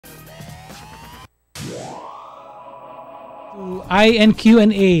to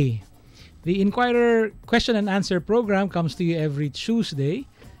INQ&A. The Inquirer question and answer program comes to you every Tuesday.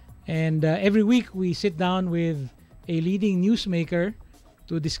 And every week we sit down with a leading newsmaker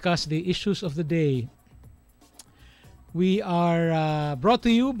to discuss the issues of the day. We are brought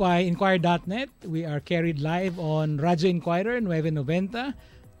to you by INQUIRER.net. We are carried live on Radyo Inquirer 990,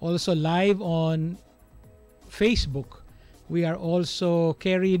 also live on Facebook. We are also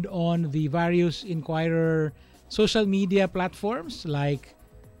carried on the various Inquirer social media platforms like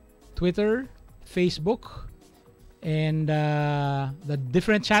Twitter, Facebook, and the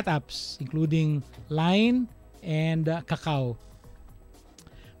different chat apps, including Line and Kakao.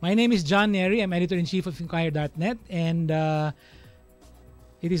 My name is John Nery. I'm editor-in-chief of INQUIRER.net, and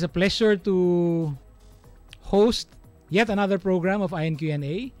it is a pleasure to host yet another program of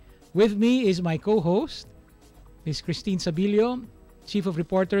INQ&A. With me is my co-host, Ms. Kristine Sabillo, Chief of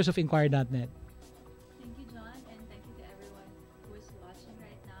Reporters of INQUIRER.net. Thank you, John, and thank you to everyone who is watching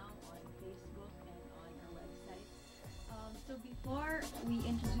right now on Facebook and on our website. So before we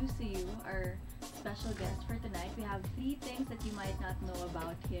introduce to you our special guest for tonight, we have 3 things that you might not know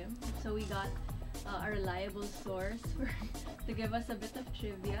about him. So we got a reliable source to give us a bit of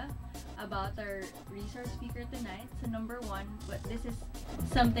trivia about our resource speaker tonight. So number 1, but this is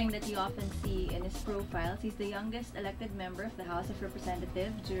something that you often see in his profiles. He's the youngest elected member of the House of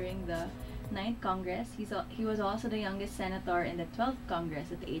Representatives during the 9th Congress. He was also the youngest senator in the 12th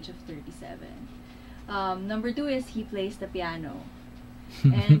Congress at the age of 37. Number 2 is he plays the piano.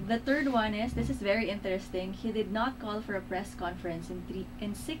 And the third one is, this is very interesting, he did not call for a press conference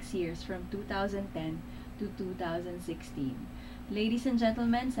in 6 years from 2010 to 2016. Ladies and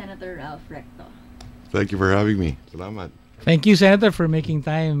gentlemen, Senator Ralph Recto. Thank you for having me. Salamat. Thank you, Senator, for making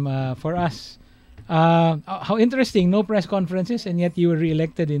time for us. How interesting, no press conferences, and yet you were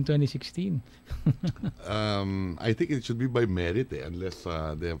re-elected in 2016. I think it should be by merit, unless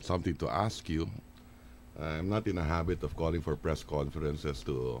they have something to ask you. I'm not in a habit of calling for press conferences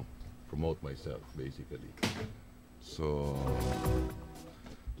to promote myself, basically. So,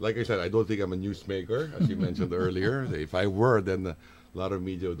 like I said, I don't think I'm a newsmaker, as you mentioned earlier. If I were, then a lot of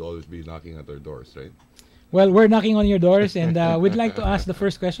media would always be knocking at our doors, right? Well, we're knocking on your doors, and we'd like to ask the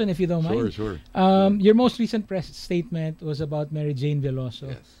first question, if you don't mind. Sure. Your most recent press statement was about Mary Jane Veloso.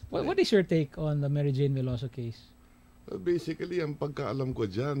 Yes. What is your take on the Mary Jane Veloso case? Basically, ang pagkaalam ko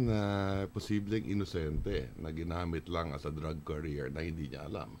dyan, posibleng inosente na ginamit lang as a drug career na hindi niya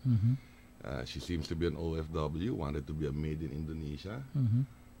alam. She seems to be an OFW, wanted to be a maid in Indonesia.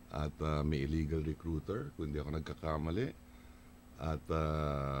 At may illegal recruiter, kung hindi ako nagkakamali. At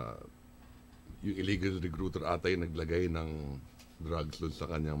yung illegal recruiter ata yung naglagay ng drugs doon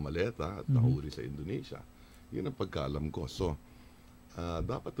sa kanyang maleta at nahuli sa Indonesia. Yun ang pagkaalam ko. So,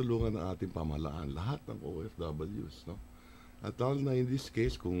 dapat tulungan ng ating pamahalaan lahat ng OFWs, no? At lalo na in this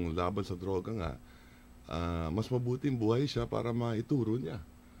case, kung laban sa droga nga, mas mabuting buhay siya para maituro niya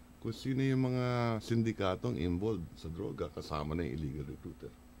kung sino yung mga sindikatong involved sa droga kasama na yung illegal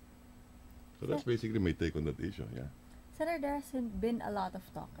recruiter. So that's basically my take on that issue, yeah. Senator, there has been a lot of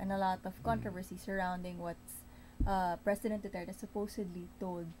talk and a lot of controversy surrounding what President Duterte supposedly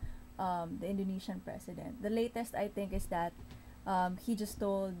told the Indonesian president. The latest, I think, is that he just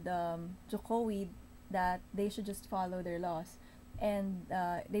told Jokowi that they should just follow their laws, and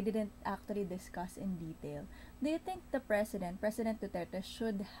they didn't actually discuss in detail. Do you think the President Duterte,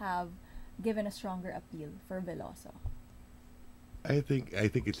 should have given a stronger appeal for Veloso? I think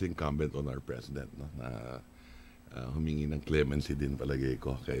it's incumbent on our president, no, na humingi ng clemency din palagay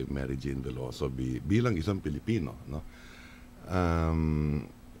ko kay Mary Jane Veloso bilang isang Pilipino, no.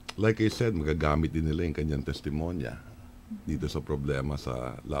 Like I said, magagamit din nila yung kanyang testimonya dito sa problema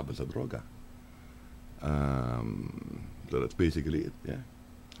sa laban sa droga. So that's basically it, yeah.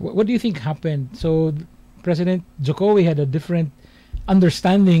 What do you think happened? So President Jokowi had a different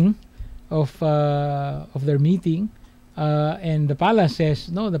understanding of their meeting, and the palace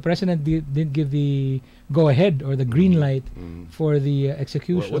says no, the president didn't give the go-ahead or the green light for the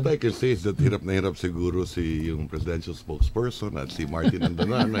execution. Well, what I can say is that hirap na hirap siguro yung presidential spokesperson at si Martin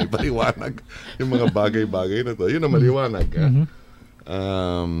Andanan na ipaliwanag yung mga bagay-bagay na to. Yun ang maliwanag.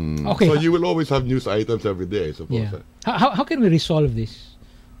 Okay. So you will always have news items every day, I suppose. Yeah. How can we resolve this?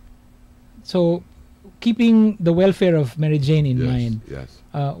 So, keeping the welfare of Mary Jane in mind,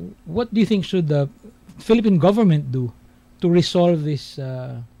 what do you think should the Philippine government do to resolve this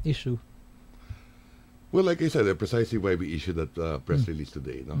issue? Well, like I said, precisely why we issued that press release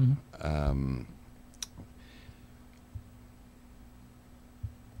today. No?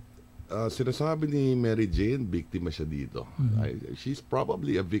 Sinasabi ni Mary Jane, biktima siya dito. She's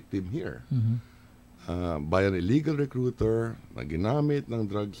probably a victim here. by an illegal recruiter na ginamit ng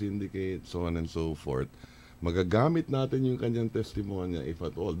drug syndicate, so on and so forth. Magagamit natin yung kanyang testimonya if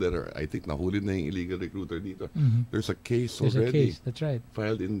at all. I think nahuli na yung illegal recruiter dito. There's a case already That's right.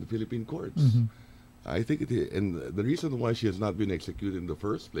 filed in the Philippine courts. I think and the reason why she has not been executed in the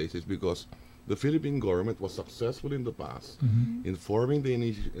first place is because the Philippine government was successful in the past informing the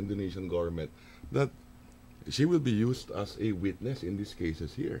Indonesian government that she will be used as a witness in these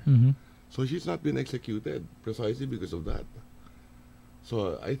cases here. So she's not been executed precisely because of that.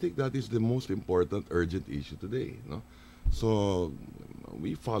 So I think that is the most important urgent issue today. No? So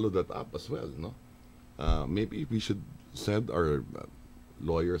we follow that up as well. No? Maybe we should send our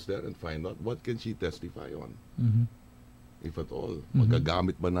lawyers there and find out what can she testify on. If at all.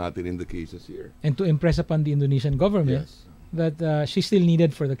 Magagamit ba natin in the cases here? And to impress upon the Indonesian government that she's still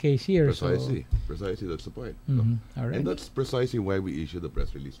needed for the case here. Precisely. Precisely, that's the point. All right. And that's precisely why we issued the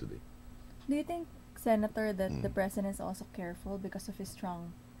press release today. Do you think, Senator, that the president is also careful because of his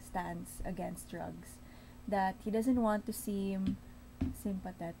strong stance against drugs, that he doesn't want to seem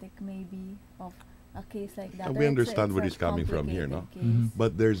sympathetic maybe of a case like that? We understand where he's coming from here, no?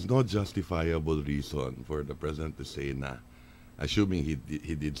 But there's no justifiable reason for the president to say na, assuming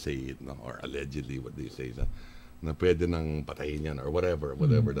he did say it, no, or allegedly what they say, na pwede nang patayin yan or whatever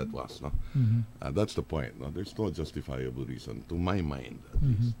that was, no? That's the point, no? There's no justifiable reason, to my mind, at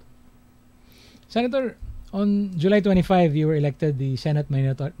least. Senator, on July 25, you were elected the Senate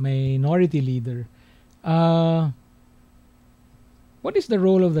Minority Leader. What is the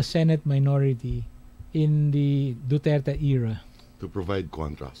role of the Senate Minority in the Duterte era? To provide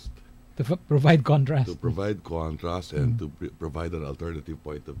contrast. To provide contrast. To provide contrast and to provide an alternative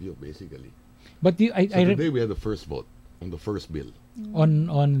point of view, basically. But today we had the first vote on the first bill. On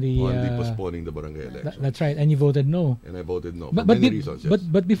the postponing the barangay election. That's right, and you voted no. And I voted no But for many reasons. Yes.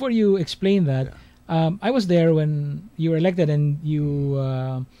 But before you explain that, I was there when you were elected and you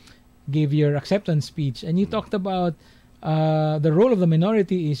gave your acceptance speech, and you talked about the role of the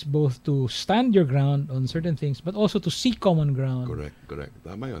minority is both to stand your ground on certain things, but also to seek common ground. Correct.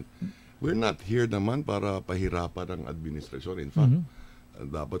 Tama yun. We're not here naman para pahirapan ang administrasyon. In fact,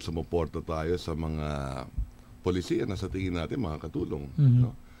 dapat sumuporta tayo sa mga polisiya na sa tingin natin makakatulong.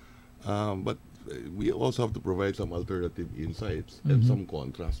 No? But we also have to provide some alternative insights and some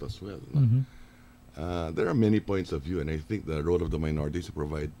contrast as well. No? There are many points of view, and I think the role of the minority is to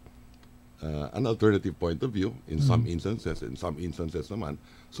provide an alternative point of view in some instances. In some instances naman,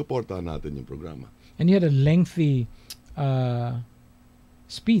 supportahan natin yung programa. And you had a lengthy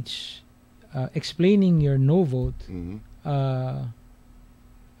speech explaining your no vote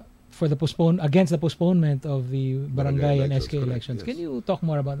for the against the postponement of the barangay and SK elections. Yes. Can you talk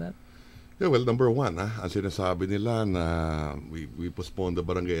more about that? Yeah, well, number one, ang sinasabi nila na we postpone the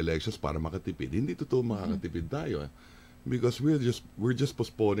barangay elections para makatipid. Hindi totoo makakatipid tayo. Because we're just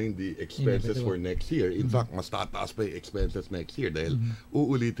postponing the expenses for next year. In fact, mas tataas pa yung expenses next year dahil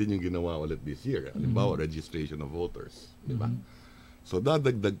uulitin yung ginawa ulit this year. Halimbawa, registration of voters. Diba? So,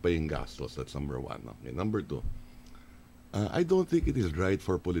 dadagdag pa yung gastos. That's number one. Okay. Number two, I don't think it is right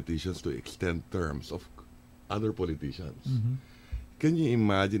for politicians to extend terms of other politicians. Can you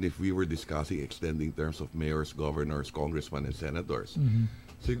imagine if we were discussing extending terms of mayors, governors, congressmen, and senators?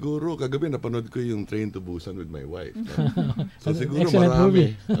 Siguro, kagabi napanood ko yung Train to Busan with my wife. So siguro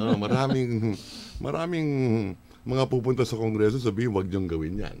maraming mga pupunta sa Kongreso sabihin, wag niyong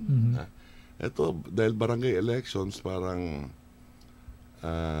gawin yan. Ito, dahil barangay elections, parang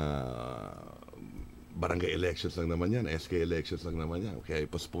barangay elections lang naman yan, SK elections lang naman yan, kaya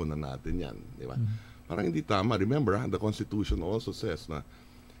postpone na natin yan, di ba? Parang hindi tama. Remember, the Constitution also says na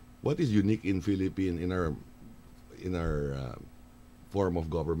what is unique in Philippines in our form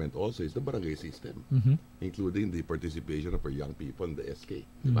of government also is the barangay system, including the participation of our young people in the SK,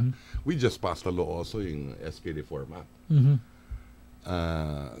 di ba? We just passed a law also in SK Reform Act.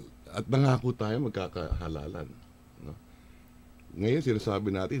 At nangako tayo magkakahalalan. Ngayon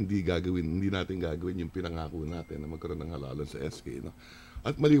sinasabi natin hindi natin gagawin yung pinangako natin na magkaroon ng halalan sa SK, no?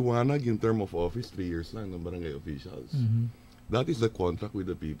 At maliwanag yung term of office 3 years lang ng barangay officials. That is the contract with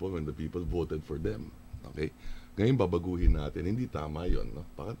the people when the people voted for them. Okay? Ngayon babaguhin natin, hindi tama yon, no?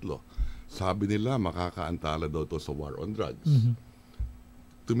 Pangatlo, sabi nila makakaantala daw to sa war on drugs.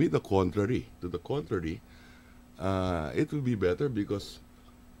 To me, to the contrary, it will be better because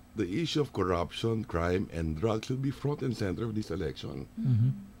the issue of corruption, crime, and drugs will be front and center of this election.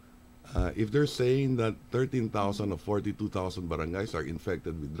 If they're saying that 13,000 of 42,000 barangays are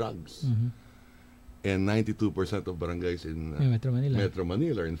infected with drugs, and 92% of barangays in Metro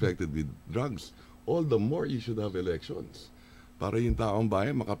Manila are infected with drugs, all the more you should have elections para yung taong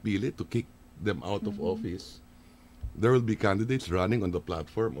bayan makapili to kick them out of office, there will be candidates running on the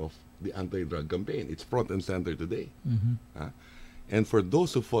platform of the anti-drug campaign. It's front and center today. And for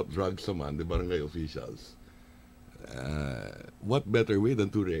those who fought drugs naman, the barangay officials, what better way than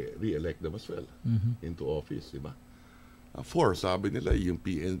to re-elect them as well into office, di ba? Four, sabi nila, yung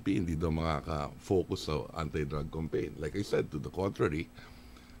PNP hindi daw makaka-focus sa anti-drug campaign. Like I said, to the contrary,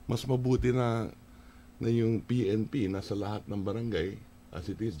 mas mabuti na yung PNP nasa lahat ng barangay as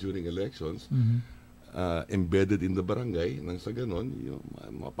it is during elections, embedded in the barangay, nang sa ganon, yung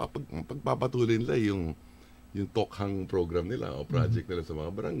pagpapatuloy nila yung tokhang program nila o project nila sa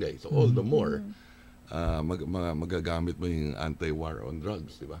mga barangay. So all the more, magagamit mo yung anti-war on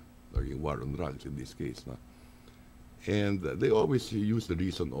drugs, di ba? Or yung war on drugs in this case, no? And they always use the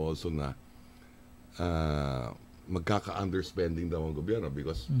reason also na magkaka-underspending daw ang gobyerno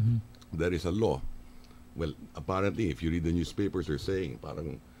because there is a law. Well, apparently, if you read the newspapers, they're saying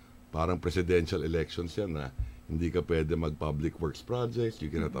parang presidential elections yan na hindi ka pwede mag-public works projects,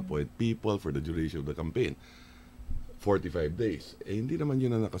 you cannot appoint people for the duration of the campaign. 45 days. Eh, hindi naman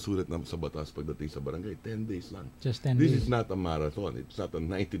yun na nakasulat na sa batas pagdating sa barangay. 10 days lang. Just 10 This days. is not a marathon. It's not a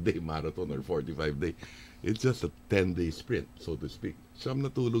 90-day marathon or 45-day. It's just a 10-day sprint, so to speak. Siyam na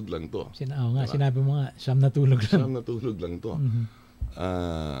tulog lang to. Sinabi mo nga, siyam na tulog lang. Siyam na tulog lang to.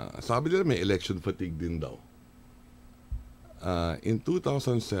 Sabi nila may election fatigue din daw. In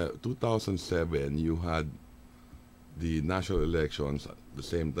 2007, you had the national elections, at the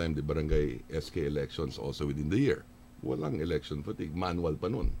same time the barangay SK elections also within the year. Walang election fatigue, manual pa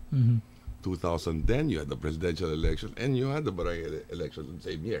nun. 2010, you had the presidential election and you had the barangay elections in the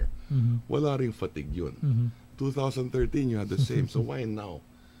same year. Wala ring fatigue yun. 2013, you had the same. So why now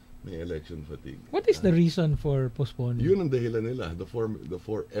may election fatigue? What is the reason for postponing? Yun ang dahilan nila, the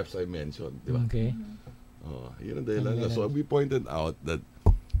four Fs I mentioned. Diba? Okay. Yun ang dahilan nila. So we pointed out that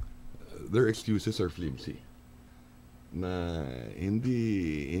their excuses are flimsy. Na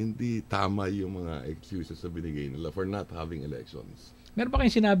hindi tama yung mga excuses na binigay nila for not having elections. Meron pa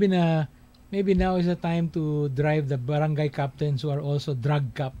kayong sinabi na maybe now is the time to drive the barangay captains who are also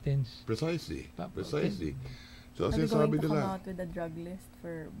drug captains. Precisely. So Are we sabi going to come nila, out with a drug list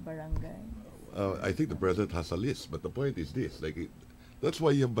for barangay? I think the president has a list, but the point is this, that's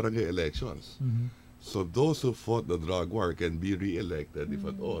why you have barangay elections. So those who fought the drug war can be re-elected if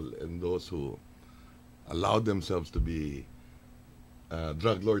at all, and those who allowed themselves to be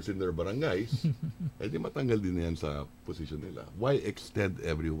drug lords in their barangays, di matanggal din yan sa position nila. Why extend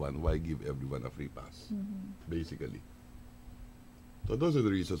everyone? Why give everyone a free pass? Basically. So those are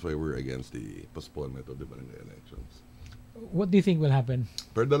the reasons why we're against the postponement of the barangay elections. What do you think will happen?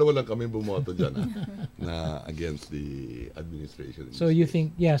 Pero dalawa lang kami bumoto dyan na against the administration. So you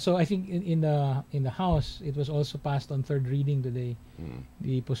think, so I think in the House, it was also passed on third reading today,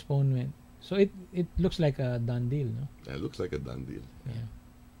 the postponement. So it looks like a done deal, no? It looks like a done deal. Yeah.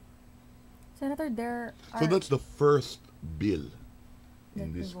 Senator, there are... So that's the first bill in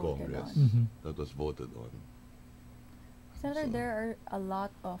That we this voted Congress on. that was voted on. Senator, So- there are a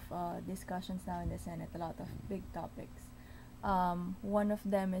lot of discussions now in the Senate, a lot of big topics. One of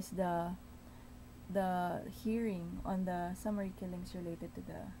them is the hearing on the summary killings related to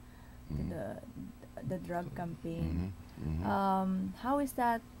the drug campaign. How is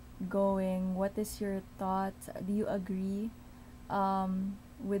that going? What is your thoughts? Do you agree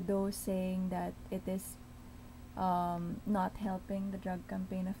with those saying that it is not helping the drug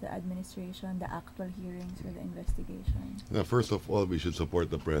campaign of the administration, the actual hearings or the investigation? Now, first of all, we should support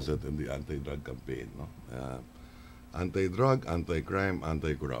the president in the anti-drug campaign. No? Anti-drug, anti-crime,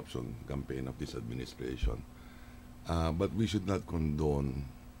 anti-corruption campaign of this administration. But we should not condone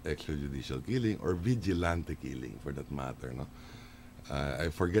extrajudicial killing or vigilante killing for that matter. No? I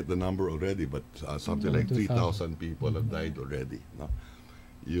forget the number already, but something like 3,000 people have died already. No?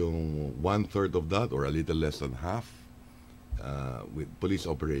 Yung 1/3 of that or a little less than half with police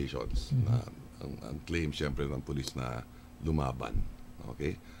operations. Ang claim siyempre ng police na lumaban.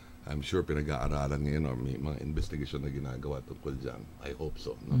 Okay? I'm sure pinag-aaralan ngayon or may mga investigation na ginagawa tungkol dyan. I hope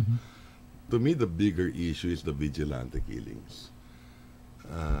so. No? To me, the bigger issue is the vigilante killings.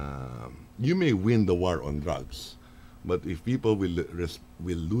 You may win the war on drugs, but if people will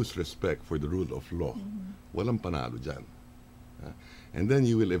lose respect for the rule of law, walang panalo dyan. And then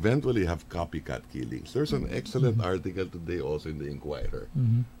you will eventually have copycat killings. There's an excellent article today also in the Inquirer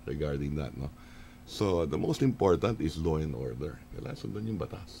regarding that. No? So the most important is law and order. Kailangan sundan yung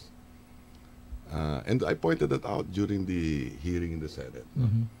batas. And I pointed that out during the hearing in the Senate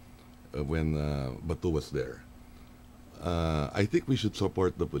when Batu was there. I think we should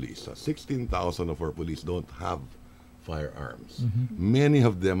support the police. 16,000 of our police don't have firearms. Many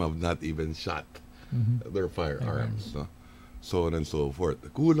of them have not even shot their firearms. No? So on and so forth.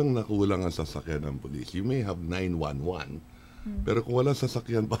 Kulang na kulang ang sasakyan ng police. You may have 911, pero kung walang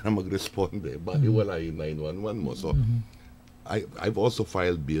sasakyan para mag-responde, wala yung 911 mo. So I've also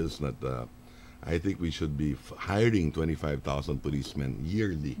filed bills that I think we should be hiring 25,000 policemen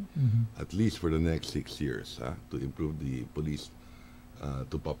yearly, at least for the next 6 years, to improve the police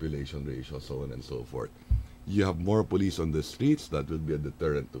to population ratio, so on and so forth. You have more police on the streets, that will be a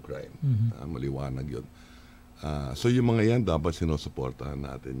deterrent to crime. Maliwanag yun. So yung mga yan, dapat sinusuportahan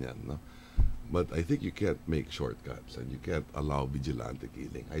natin yan. No? But I think you can't make shortcuts and you can't allow vigilante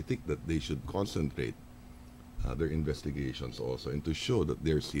killing. I think that they should concentrate their investigations also and to show that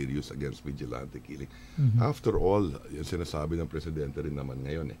they're serious against vigilante killing. After all, yung sinasabi ng presidente rin naman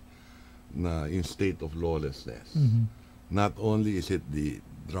ngayon na in state of lawlessness. Not only is it the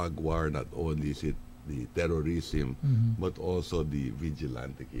drug war, not only is it the terrorism, but also the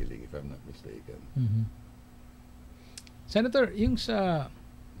vigilante killing, if I'm not mistaken. Senator, yung sa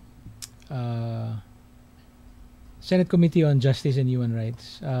Senate Committee on Justice and Human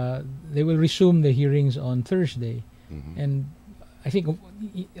Rights, they will resume the hearings on Thursday. And I think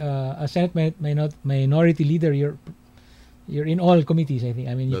a Senate minority leader, you're in all committees, I think.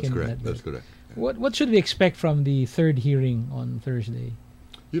 I mean, you That's can. correct. That's correct. What should we expect from the third hearing on Thursday?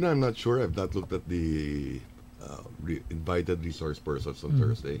 You know, I'm not sure. I've not looked at the invited resource persons on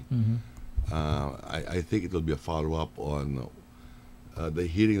Thursday. I think it will be a follow-up on the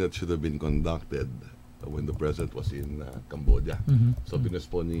hearing that should have been conducted when the president was in Cambodia. So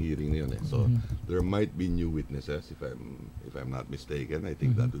pinospone yung hearing na yun. So there might be new witnesses, if I'm not mistaken. I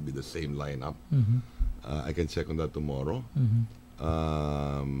think that would be the same lineup. I can check on that tomorrow.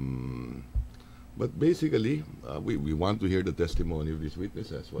 But basically, we want to hear the testimony of these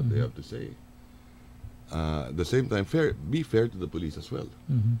witnesses, what they have to say. At the same time, be fair to the police as well.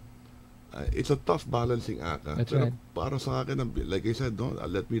 It's a tough balancing act. That's Pero right. para sa akin, like I said,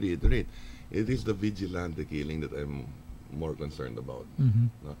 let me reiterate, it is the vigilante killing that I'm more concerned about.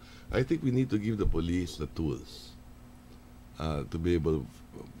 No? I think we need to give the police the tools to be able,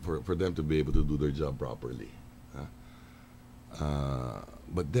 for them to be able to do their job properly.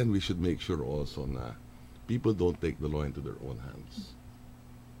 But then we should make sure also na people don't take the law into their own hands.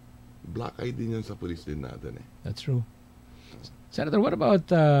 Black eye din yan sa police din natin That's true. Senator, what about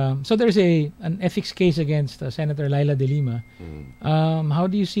so there's an ethics case against Senator Laila De Lima. How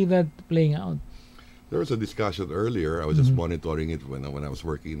do you see that playing out? There was a discussion earlier. I was just monitoring it when I was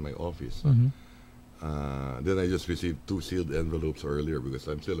working in my office. Then I just received 2 sealed envelopes earlier because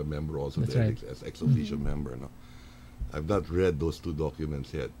I'm still a member also That's of the right. ethics as ex-officio member. No? I've not read those 2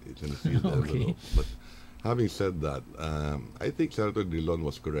 documents yet. It's in a sealed envelope. But having said that, I think Senator Drilon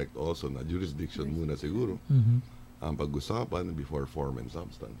was correct also na jurisdiction muna siguro ang pag-usapan before form and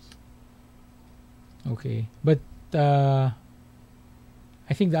substance. Okay. But I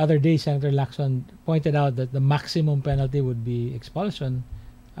think the other day, Senator Lacson pointed out that the maximum penalty would be expulsion.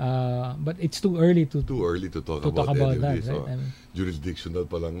 But it's too early to talk to about talk any about of that, these. right? So, I mean, jurisdictional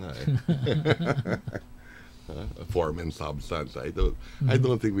pa lang nga form and substance. I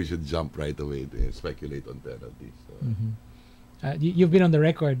don't think we should jump right away to speculate on penalties. So. you've been on the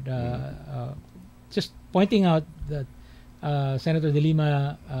record just pointing out that Senator De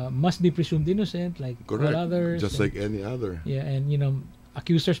Lima must be presumed innocent, like Correct. all others. Just like any other. Yeah, and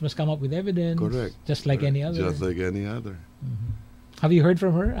accusers must come up with evidence. Correct. Just like any other. Just like any other. Have you heard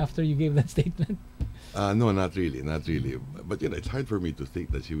from her after you gave that statement? No, not really. But it's hard for me to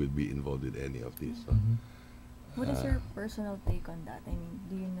think that she would be involved in any of these. So. What is your personal take on that? I mean,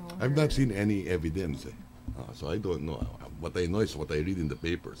 do you know I've her? not seen any evidence. So I don't know. What I know is what I read in the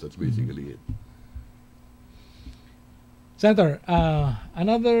papers. That's basically it. Senator,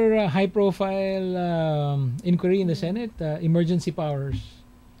 another high-profile inquiry in the Senate, emergency powers.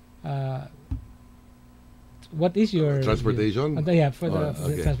 What is your transportation? For the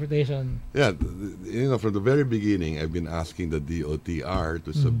Okay. transportation. Yeah, from the very beginning, I've been asking the DOTR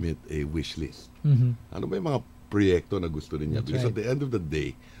to submit a wish list. Ano ba yung mga proyekto na gusto niya? That's Because right. at the end of the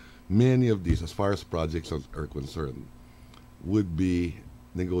day, many of these, as far as projects are concerned, would be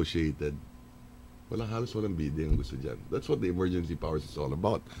negotiated. Walang bidding ang gusto dyan. That's what the emergency powers is all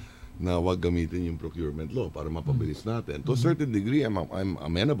about. Na wag gamitin yung procurement law para mapabilis natin. To a certain degree, I'm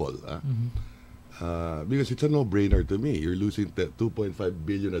amenable. Because it's a no-brainer to me. You're losing 2.5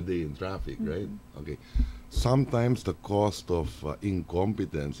 billion a day in traffic, right? Okay. Sometimes the cost of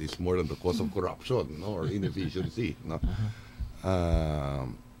incompetence is more than the cost of corruption, no, or inefficiency. No?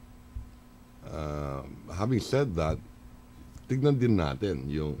 Having said that, tignan din natin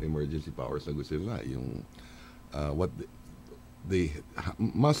yung emergency powers na gusto nila, yung what they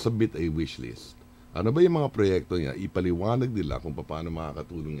must submit a wish list. Ano ba yung mga proyekto niya? Ipaliwanag nila kung paano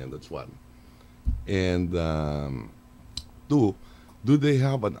makakatulong yan. That's one. And two, do they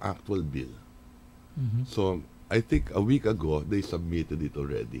have an actual bill? So, I think a week ago, they submitted it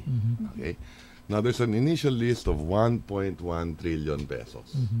already. Okay? Now, there's an initial list of 1.1 trillion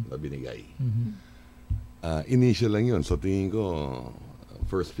pesos na binigay. Initial lang yun. So, tingin ko,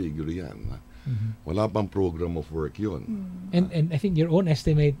 first figure yan. Wala pang program of work yun. And I think your own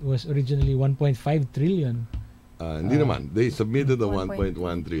estimate was originally 1.5 trillion. Hindi naman. They submitted the 1.1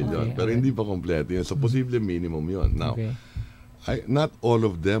 trillion. Okay, Pero hindi pa kompleto yun. So, posible minimum yun. Now, Okay. not all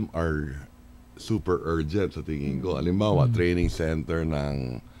of them are super urgent sa tingin ko. Halimbawa, training center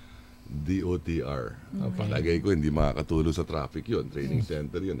ng DOTR. Palagay ko, hindi makakatulong sa traffic yun. Training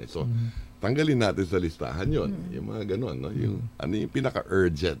center yun. So, tanggalin natin sa listahan yun. Yung mga ganun. No? Yung, ano yung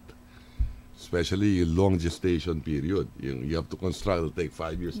pinaka-urgent? Especially yung long gestation period. Yung you have to construct, it'll take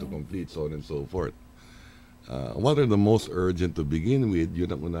 5 years to complete, so on and so forth. What are the most urgent to begin with?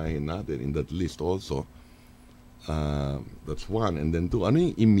 Yun ang unahin natin in that list also. That's one. And then two, ano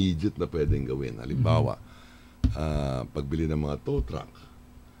yung immediate na pwedeng gawin? Halimbawa, pagbili ng mga tow truck,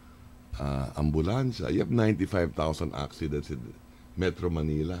 ambulansya, you have 95,000 accidents in Metro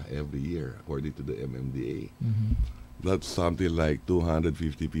Manila every year, according to the MMDA. That's something like 250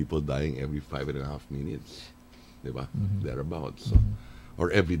 people dying every 5.5 minutes. Diba? Thereabouts. So, or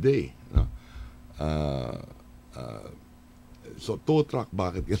every day. No? So, tow truck,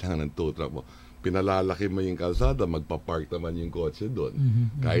 bakit kailangan ng tow truck mo? Pinalalaki mo yung kalsada, magpapark naman yung kotse doon.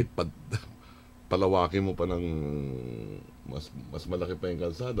 Kahit palawakin mo pa ng mas malaki pa yung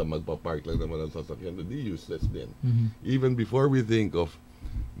kalsada, magpapark lang naman ang sasakyan. Hindi useless din. Even before we think of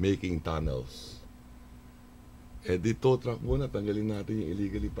making tunnels, di tow truck muna, tanggalin natin yung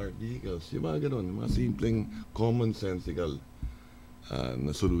illegally parked vehicles. Yung mga ganun, yung mga simpleng commonsensical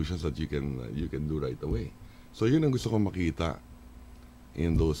na solutions that you can do right away. So yun ang gusto kong makita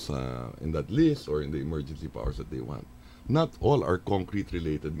in those in that list or in the emergency powers that they want. Not all are concrete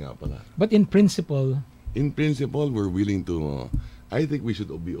related nga pala. But in principle, we're willing to. I think we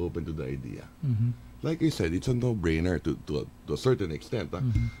should be open to the idea. Like I said, it's a no-brainer to a certain extent.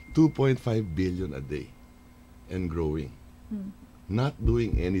 2.5 billion a day and growing. Not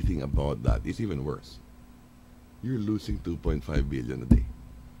doing anything about that is even worse. You're losing 2.5 billion a day.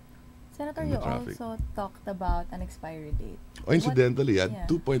 Senator, in you the traffic. also talked about an expiry date. Oh, incidentally, What- yeah.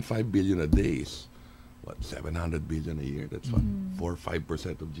 2.5 billion a day is what, 700 billion a year? That's what, 4 or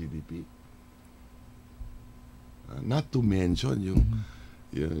 5% of GDP. Not to mention yung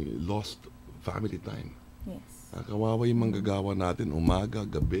lost family time. Yes. Kawawa yung manggagawa natin, umaga,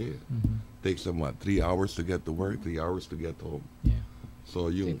 gabi. Takes them what, 3 hours to get to work, 3 hours to get home. yeah. So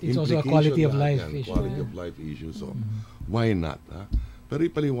yung It's also a implication quality of lahat life yan, issue. quality Yeah. of life issue. So why not? Ha? Pero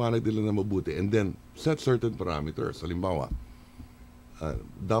ipaliwanag nila na mabuti and then set certain parameters. Halimbawa,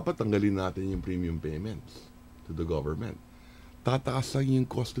 dapat tanggalin natin yung premium payments to the government. Tataas lang yung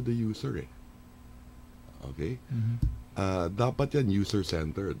cost to the user eh. Okay? Dapat yan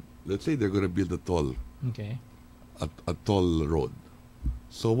user-centered. Let's say they're gonna build a toll, Okay. a toll road.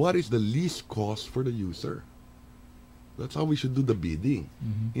 So what is the least cost for the user? That's how we should do the bidding.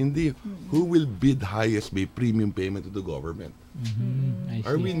 Hindi, who will bid highest by premium payment to the government? I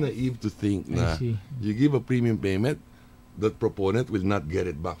Are see. we naive to think I na see. you give a premium payment, that proponent will not get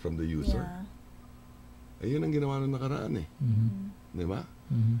it back from the user? Yeah. Ayun ang ginawa ng nakaraan eh. Di ba?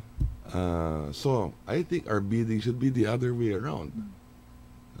 So, I think our bidding should be the other way around.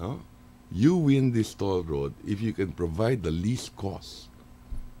 No? You win this toll road if you can provide the least cost.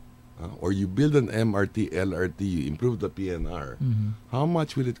 Or you build an MRT, LRT, you improve the PNR. How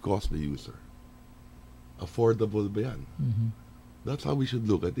much will it cost the user? Affordable ba yan? That's how we should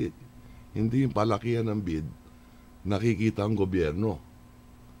look at it. Hindi yung palakihan ng bid, nakikita ang gobyerno.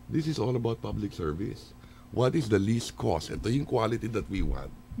 This is all about public service. What is the least cost? Ito yung quality that we want.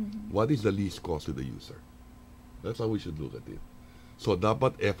 What is the least cost to the user? That's how we should look at it. So,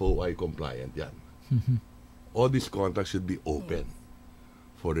 dapat FOI compliant yan. All these contracts should be open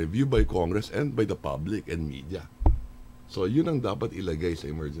for review by Congress and by the public and media. So, yun ang dapat ilagay sa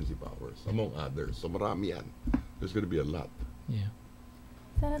emergency powers, among others. So, marami yan. There's going to be a lot. Yeah.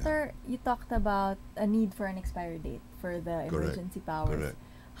 Senator, you talked about a need for an expiry date for the Correct. emergency powers. Correct.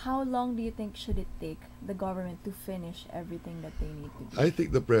 How long do you think should it take the government to finish everything that they need to do? I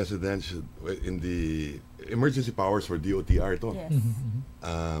think the president should, in the emergency powers for DOTR to, Yes.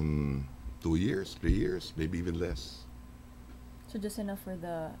 2 years, 3 years, maybe even less. So just enough for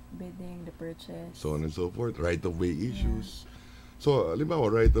the bidding, the purchase. So on and so forth. Right-of-way issues. So, halimbawa,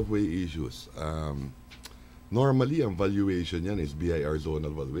 right-of-way issues. Normally, ang valuation yan is BIR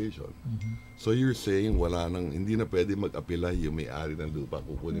zonal valuation. So you're saying hindi na pwede mag-apela yung may-ari ng lupa,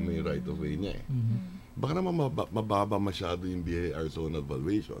 kukunin mo yung right of way niya eh. Baka naman mababa masyado yung BIR zonal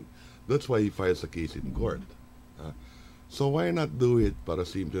valuation. That's why he files a case in court. So why not do it para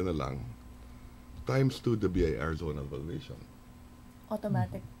simple na lang, times 2 the BIR zonal valuation.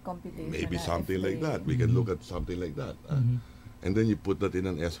 Automatic computation. Maybe na something if like that. We can look at something like that. And then you put that in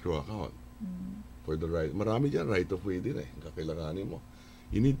an escrow account. For the right, marami dyan, right of way din eh, kakailanganin mo.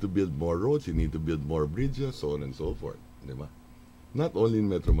 You need to build more roads, you need to build more bridges, so on and so forth. Di ba? Not only in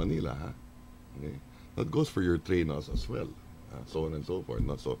Metro Manila, ha? Okay? That goes for your train as well. So on and so forth.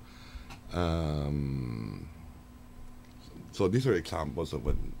 Not so. So these are examples of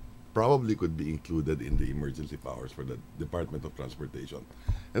what probably could be included in the emergency powers for the Department of Transportation.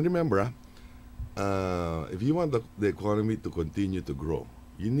 And remember, if you want the economy to continue to grow,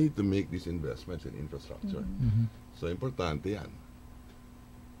 you need to make these investments in infrastructure. So, importante yan.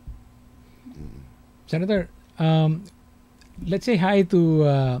 Senator, let's say hi to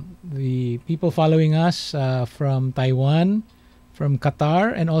the people following us from Taiwan, from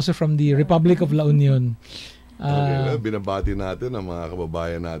Qatar, and also from the Republic of La Union. Okay, well, binabati natin ang mga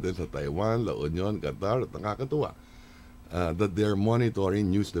kababayan natin sa Taiwan, La Union, Qatar, at nakakatuwa that they're monitoring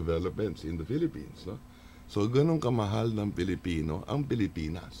news developments in the Philippines. No? So, ganun kamahal ng Pilipino ang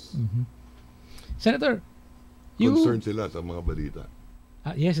Pilipinas. Senator, Concerned sila sa mga balita.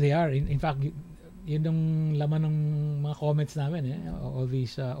 yes, they are. In fact, yun yung laman ng mga comments namin, all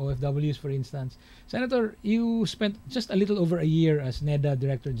these OFWs, for instance. Senator, you spent just a little over a year as NEDA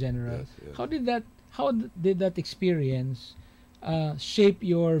Director General. Yes. How did that experience shape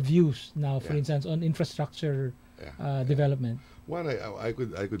your views now, for instance, on infrastructure development? One, I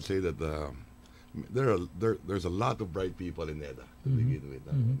could say that there's a lot of bright people in NEDA to begin with.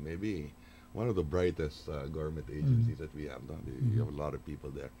 Maybe one of the brightest government agencies that we have. No? You have a lot of people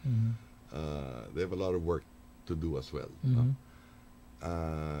there. They have a lot of work to do as well. No?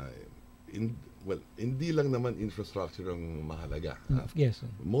 Hindi lang naman infrastructure ang mahalaga. Yes.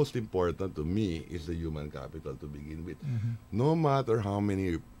 Most important to me is the human capital to begin with. No matter how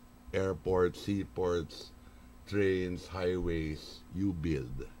many airports, seaports, trains, highways you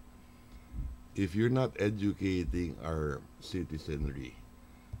build, if you're not educating our citizenry,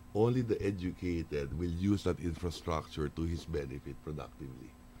 only the educated will use that infrastructure to his benefit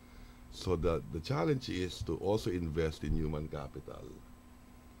productively. So the challenge is to also invest in human capital.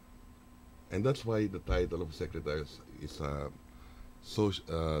 And that's why the title of Secretary is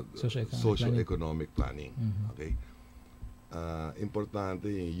socio-economic planning. Okay?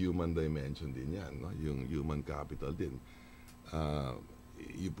 Importante yung human dimension din yan, no? Yung human capital din.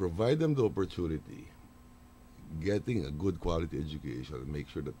 You provide them the opportunity, getting a good quality education,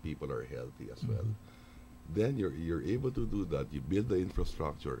 make sure that people are healthy as well. Then you're able to do that. You build the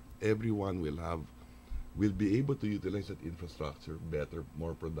infrastructure. Everyone will be able to utilize that infrastructure better,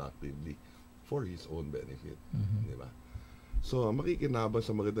 more productively for his own benefit. Di ba? So, makikinabang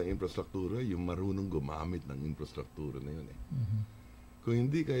sa magandang infrastruktura, yung marunong gumamit ng infrastruktura na yun eh. Kung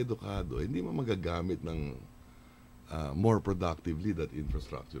hindi ka edukado, hindi mo magagamit ng more productively that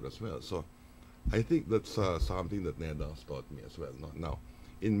infrastructure as well. So, I think that's something that NEDA has taught me as well. No? Now,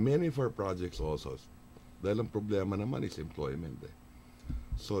 in many of our projects also, dahil ang problema naman is employment eh.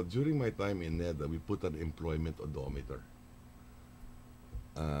 So, during my time in NEDA, we put an employment odometer.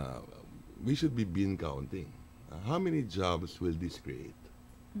 We should be bean counting. How many jobs will this create?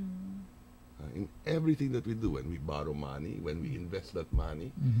 In everything that we do, when we borrow money, when we invest that money,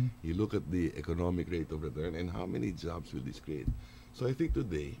 you look at the economic rate of return and how many jobs will this create. So I think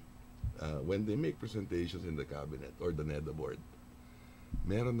today, when they make presentations in the cabinet or the NEDA board,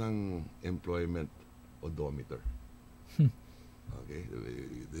 meron ng employment odometer. Okay?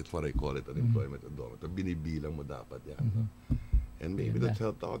 That's what I call it, an employment odometer. Binibilang mo dapat yan. And maybe that's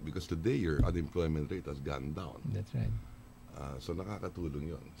helped out because today your unemployment rate has gone down. That's right. So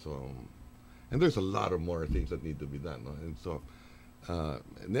nakakatulong yun. So, and there's a lot of more things that need to be done. No? And so,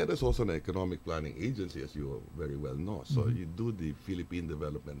 NEDA is also an economic planning agency, as you very well know. So you do the Philippine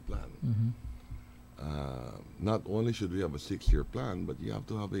Development Plan. Not only should we have a 6-year plan, but you have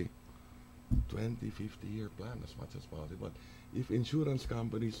to have a 20, 50-year plan as much as possible. If insurance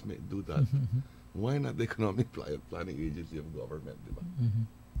companies may do that, why not the economic planning agency of government? Diba?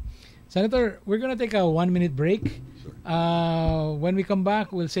 Senator, we're going to take a 1-minute break. Sure. When we come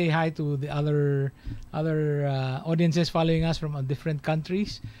back, we'll say hi to the other audiences following us from different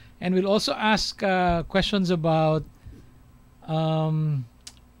countries. And we'll also ask questions about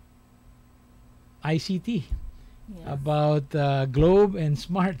ICT, about Globe and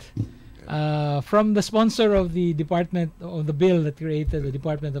Smart. from the sponsor of the department of the bill that created the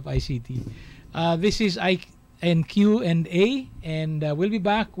Department of ICT. This is INQ&A, and we'll be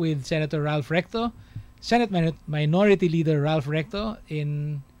back with Senator Ralph Recto, Senate Minority Leader Ralph Recto,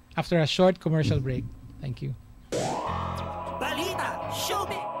 after a short commercial break. Thank you. Balita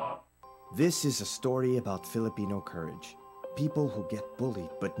Showbiz. This is a story about Filipino courage. People who get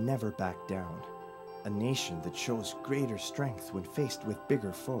bullied but never back down. A nation that shows greater strength when faced with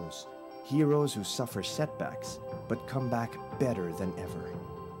bigger foes. Heroes who suffer setbacks but come back better than ever.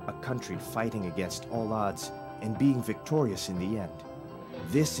 A country fighting against all odds and being victorious in the end.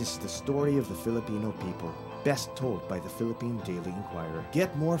 This is the story of the Filipino people, best told by the Philippine Daily Inquirer.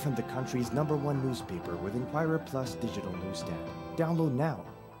 Get more from the country's #1 newspaper with Inquirer Plus digital newsstand. Download now.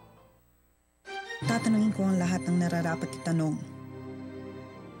 Tatanungin ko ang lahat ng nararapat itanong.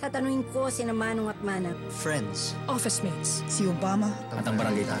 Tatanungin ko sina Manong at Manang. Friends. Office mates. Si Obama. At ang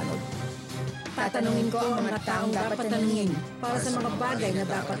barangay tanod. Tatanungin ko ang mga taong dapat tanungin para sa mga bagay na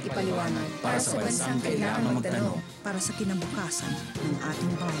dapat ipaliwanag. Para sa bansang kailangan magtanong. Para sa kinabukasan ng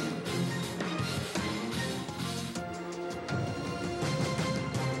ating bayan.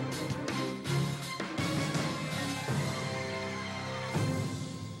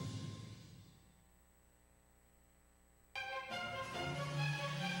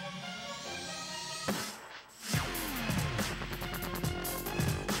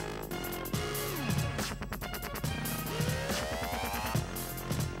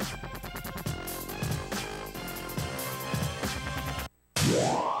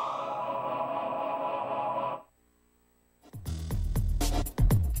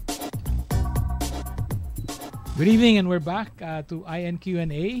 Good evening, and we're back to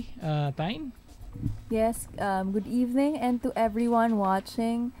INQ&A time. Yes, good evening, and to everyone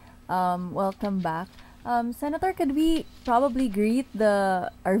watching, welcome back. Senator, could we probably greet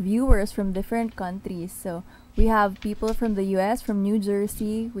our viewers from different countries? So we have people from the US, from New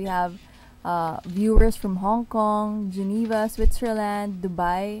Jersey. We have viewers from Hong Kong, Geneva, Switzerland,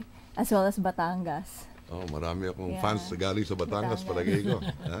 Dubai, as well as Batangas. Oh, marami akong fans na galing sa Batangas, palagay ko.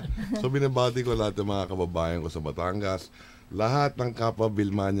 So, binabati ko lahat ng mga kababayan ko sa Batangas, lahat ng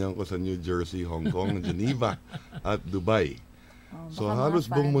kapabilmanyan ko sa New Jersey, Hong Kong, Geneva, at Dubai. So,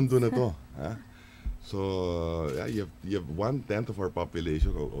 halos buong mundo na to. So, you have 1/10 of our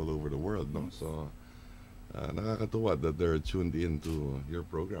population all over the world, no? So, nakakatuwa that they're tuned into your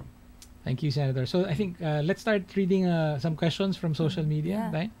program. Thank you, Senator. So, I think let's start reading some questions from social media,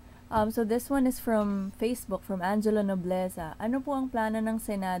 right? So this one is from Facebook, from Angelo Nobleza. Ano po ang plano ng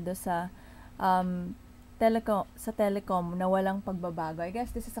Senado sa telecom na walang pagbabago? I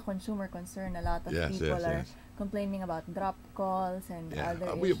guess this is a consumer concern. A lot of people are complaining about drop calls and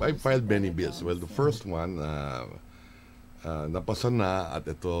other issues. I filed many bills. Well, the first one, napasa na at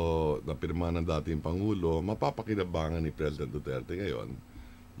ito napirma ng dating Pangulo, mapapakinabangan ni President Duterte ngayon.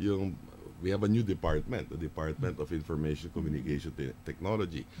 We have a new department, the Department of Information Communication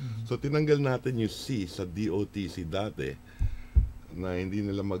Technology. So tinanggal natin yung C sa DOTC dati na hindi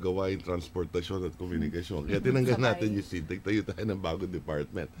nila magawa yung transportasyon at communication. Kaya tinanggal natin yung C. Tayo ng bagong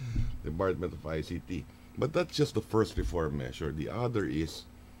department, Department of ICT. But that's just the first reform measure. The other is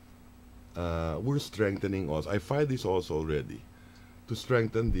we're strengthening also. I filed this also already to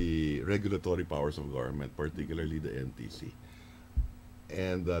strengthen the regulatory powers of government, particularly the NTC.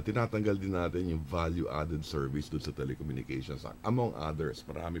 And tinatanggal din natin yung value-added service dun sa Telecommunications Act. Among others,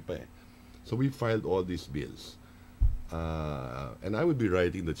 marami pa eh. So we filed all these bills. And I would be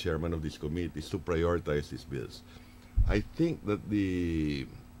writing the chairman of these committees to prioritize these bills. I think that the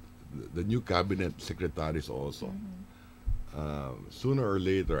new cabinet secretaries also, sooner or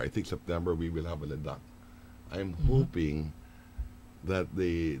later, I think September, we will have a LEDAC. I'm hoping that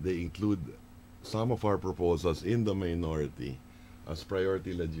they include some of our proposals in the minority as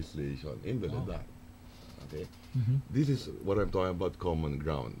priority legislation in the LEDAC. Okay? This is what I'm talking about, common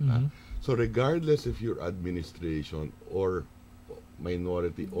ground. So regardless if you're administration or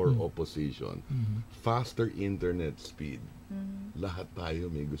minority or opposition, faster internet speed, lahat tayo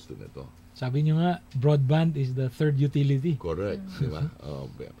may gusto nito. Sabi nyo nga, broadband is the third utility. Correct, di ba?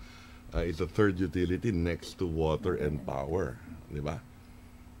 It's the third utility next to water and power, di ba?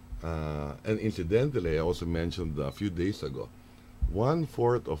 And incidentally, I also mentioned a few days ago,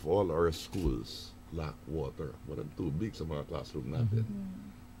 1/4 of all our schools lack water. Walang tubig sa mga classroom natin.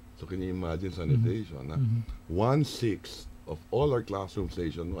 So can you imagine sanitation? 1/6 of all our classrooms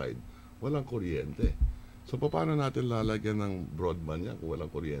nationwide, walang kuryente. So paano natin lalagyan ng broadband yan kung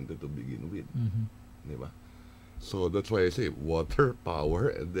walang kuryente to begin with? Di ba? So that's why I say water,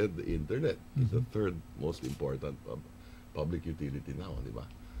 power, and then the internet is the third most important public utility now, di ba?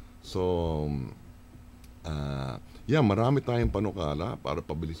 So, yeah, marami tayong panukala para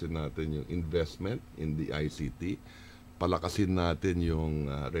pabilisin natin yung investment in the ICT, palakasin natin yung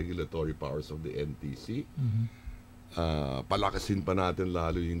regulatory powers of the NTC, palakasin pa natin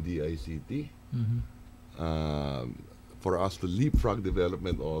lalo yung DICT, for us to leapfrog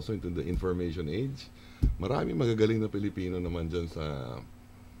development also into the information age. Marami magagaling na Pilipino naman dyan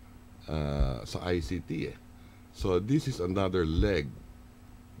sa ICT eh. So this is another leg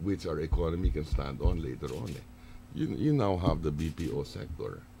which our economy can stand on later on eh. You now have the BPO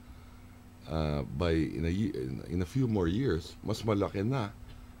sector. In a few more years, mas malaki na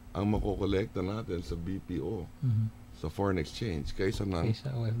ang makokolekta natin sa BPO, sa foreign exchange, kaysa ng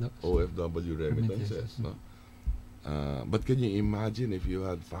OFW remittances. No? But can you imagine if you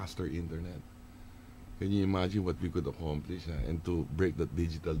had faster internet? Can you imagine what we could accomplish and to break that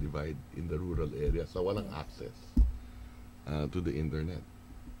digital divide in the rural areas sa walang access to the internet?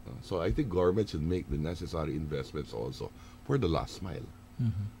 So I think government should make the necessary investments also for the last mile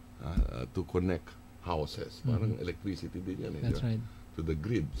to connect houses. Parang electricity din yan. That's right. To the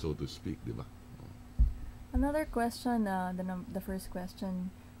grid, so to speak, di ba? Another question, the first question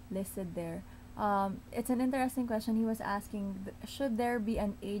listed there. It's an interesting question. He was asking, should there be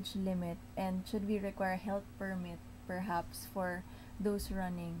an age limit and should we require health permit perhaps for those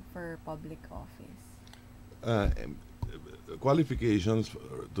running for public office? Qualifications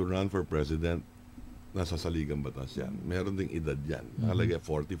to run for president, nasa saligang batas yan. Meron ding edad yan. Nakalagay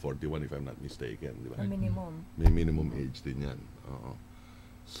 40, 41 if I'm not mistaken. Di ba? Minimum. May minimum age din yan.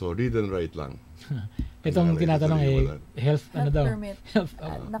 So, read and write lang. Itong tinatanong health permit.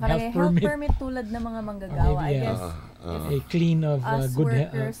 Nakalagay health permit tulad ng mga manggagawa. I guess a clean of good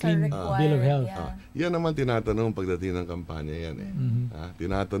clean bill of health. Yan naman tinatanong pagdating ng kampanya yan eh.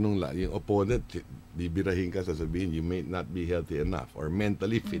 Tinatanong lang, yung opponent, bibirahin ka, sasabihin, you may not be healthy enough or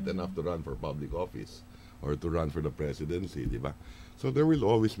mentally fit enough to run for public office or to run for the presidency, di ba? So there will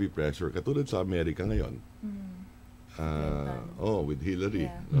always be pressure. Katulad sa Amerika ngayon. With Hillary.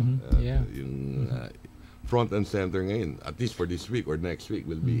 Yung front and center ngayon, at least for this week or next week,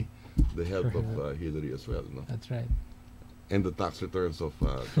 will be the health of Hillary as well. No? That's right. And the tax returns of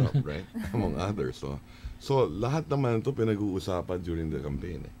Trump, right? Among others. So lahat naman ito pinag-uusapan during the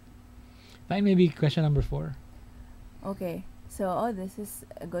campaign. That may be question number 4. Okay. So, this is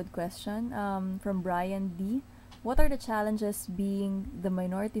a good question. From Brian D. What are the challenges being the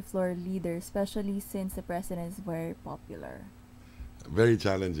minority floor leader, especially since the president is very popular? Very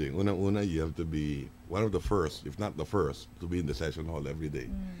challenging. Unang-una, you have to be one of the first, if not the first, to be in the session hall every day.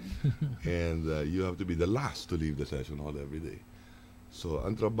 And you have to be the last to leave the session hall every day. So,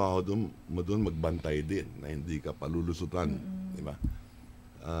 ang trabaho mo doon magbantay din na hindi ka palulusutan, di ba?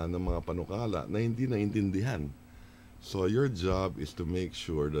 Ng mga panukala na hindi naintindihan. So, your job is to make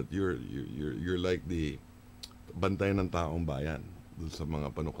sure that you're like the bantay ng taong bayan dun sa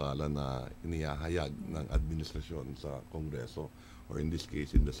mga panukala na inihahayag ng administrasyon sa Kongreso or in this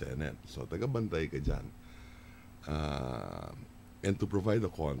case in the Senate. So taga-bantay ka dyan. And to provide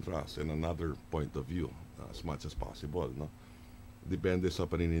a contrast and another point of view as much as possible. No? Depende sa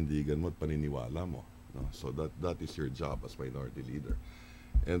paninindigan mo at paniniwala mo. No? So that is your job as minority leader.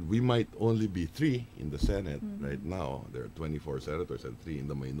 And we might only be 3 in the Senate right now. There are 24 senators and 3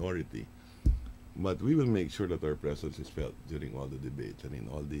 in the minority. But we will make sure that our presence is felt during all the debates and in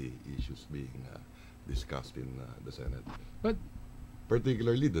all the issues being discussed in the Senate. But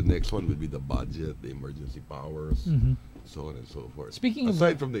particularly, the next one will be the budget, the emergency powers, so on and so forth.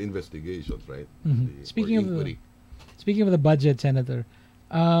 Aside from the investigations, right? Speaking of the budget, Senator,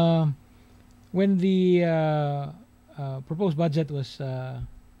 when the proposed budget was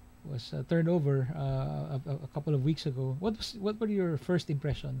turned over a couple of weeks ago, what were your first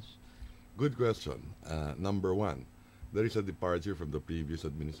impressions? Good question. Number 1, there is a departure from the previous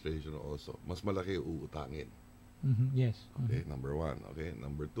administration also. Mas malaki uutangin. Yes. Okay, number 1. Okay,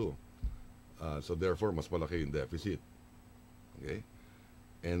 number 2. So therefore, mas malaki yung deficit. Okay?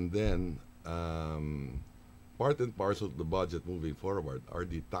 And then, part and parcel of the budget moving forward are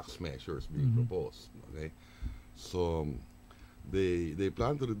the tax measures being proposed. Okay? So, they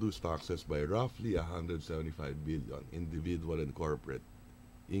plan to reduce taxes by roughly 175 billion, individual and corporate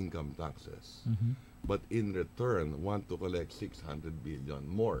income taxes. But in return, want to collect 600 billion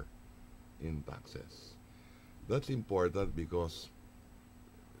more in taxes. That's important because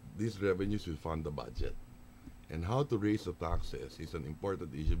these revenues will fund the budget. And how to raise the taxes is an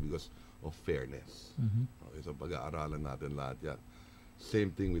important issue because of fairness. Okay, so pag-aaralan natin lahat yan.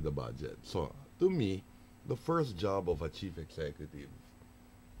 Same thing with the budget. So, to me, the first job of a chief executive,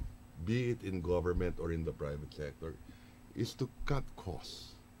 be it in government or in the private sector, is to cut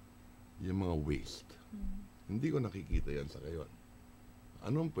costs yung mga waste. Hindi ko nakikita yan sa ngayon.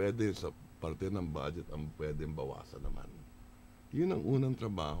 Anong pwede sa parte ng budget ang pwedeng bawasan naman? Yun ang unang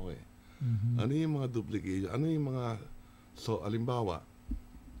trabaho eh. Ano yung mga duplication? Ano yung mga, so alimbawa,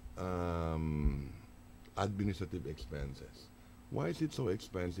 administrative expenses. Why is it so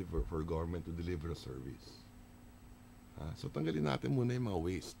expensive for government to deliver a service? So tanggalin natin muna yung mga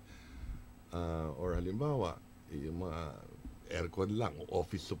waste. Or halimbawa, yung mga aircon lang,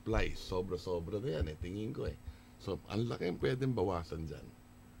 office supplies, sobra-sobra na yan tingin ko eh. So ang laki yung pwedeng bawasan dyan.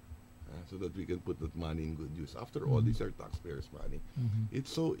 So that we can put that money in good use. After all, these are taxpayers' money. It's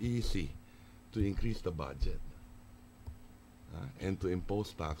so easy to increase the budget and to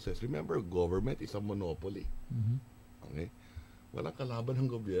impose taxes. Remember, government is a monopoly. Okay? Walang kalaban ng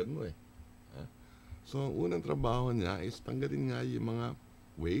gobyerno eh. So, ang unang trabaho niya is tanggalin nga yung mga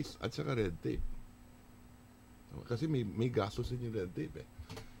waste at saka red tape. Kasi may gastos din yung red tape eh.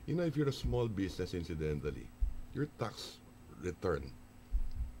 You know, if you're a small business incidentally, your tax return,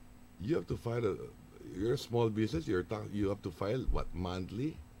 you have to file you're a small business, you have to file what,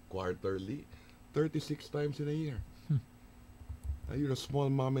 monthly, quarterly, 36 times in a year. You're a small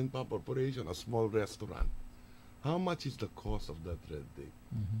mom and pop operation, a small restaurant. How much is the cost of that red tape?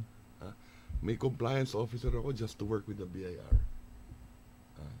 May compliance officer ako just to work with the BIR.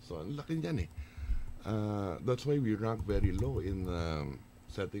 So, ang laki niyan eh. That's why we rank very low in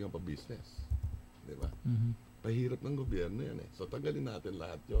setting up a business. Diba? Pahirap ng gobyerno yan eh. So, tanggalin natin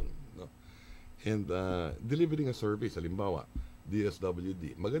lahat yon, no? And delivering a service, halimbawa,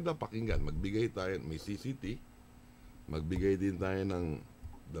 DSWD. Maganda pakinggan. Magbigay tayo, may CCT. Magbigay din tayo ng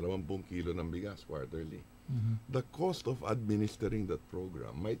 20 kilo ng bigas quarterly. The cost of administering that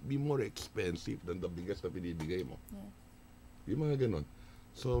program might be more expensive than the bigas na pinibigay mo. Yung mga ganon.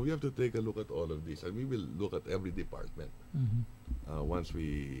 So we have to take a look at all of this, and we will look at every department once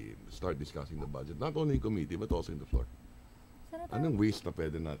we start discussing the budget, not only in committee but also in the floor. Senator, Anong waste na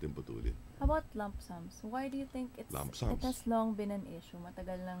pwede natin putulin? how about lump sums? Why do you think it has long been an issue?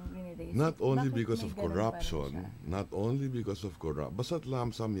 Matagal lang riniraise. Not only Bakit because may of ganun pa rin corruption, siya? not only because of corruption, basta't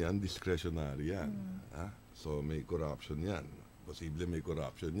lump sum yan, discretionary yan. So may corruption yan. Posible may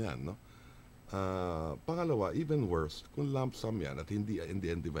corruption yan, no? Pangalawa, even worse, kung lump sum yan at hindi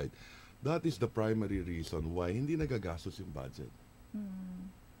identified, that is the primary reason why hindi nagagastos yung budget.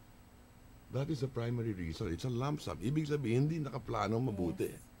 That is the primary reason. It's a lump sum. Ibig sabihin, hindi nakaplano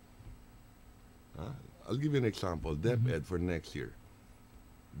mabuti. I'll give you an example. DepEd for next year.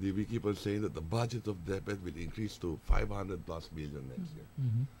 We keep on saying that the budget of DepEd will increase to 500 plus billion next year.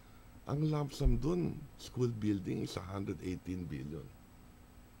 Ang lump sum dun, school building is 118 billion.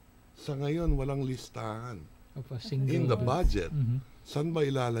 Sa ngayon, walang listahan. In the budget, saan ba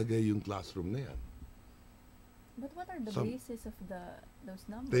ilalagay yung classroom na yan? But what are the basis of those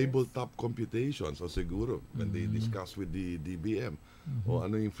numbers? Tabletop computations, o siguro, when they discuss with the DBM, o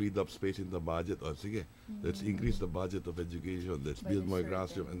ano yung freed up space in the budget, o sige, let's increase the budget of education, let's build more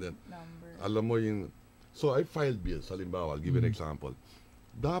classroom, and then, alam mo yung, so I filed bills, halimbawa, I'll give you an example.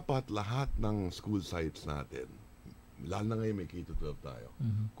 Dapat lahat ng school sites natin, lalo na ngayon may K-12 tayo,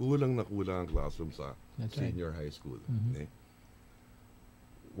 kulang na kulang ang classroom sa senior high school. Okay?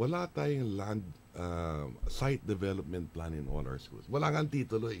 Wala tayong land site development plan in all our schools. Wala nga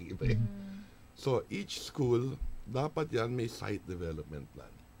titulo yung iba. So each school, dapat yan may site development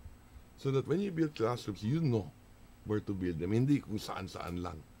plan. So that when you build classrooms, you know where to build them. Hindi kung saan-saan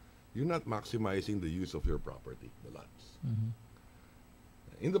lang. You're not maximizing the use of your property, the lots.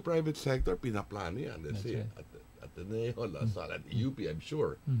 In the private sector, pinaplano yan. Let's say, at Ateneo, Lasal, at UP, I'm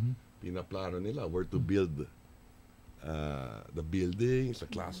sure, pinaplano nila where to build the buildings, the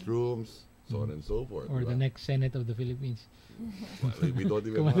classrooms, so on and so forth. Or the next Senate of the Philippines. Well, we don't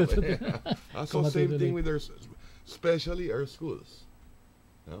even have it. So same thing with especially our schools.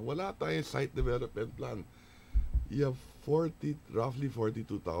 Wala tayong site development plan. You have roughly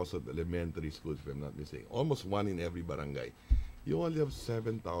 42,000 elementary schools, if I'm not mistaken. Almost one in every barangay. You only have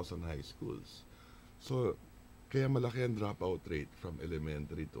 7,000 high schools. So, kaya malaki ang dropout rate from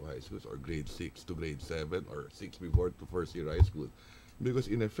elementary to high schools, or grade 6 to grade 7, or 6 before to first year high school. Because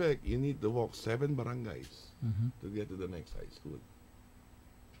in effect, you need to walk 7 barangays to get to the next high school.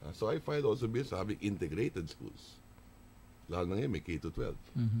 So I filed also bills having integrated schools. Lalo na ngayon, may K-12.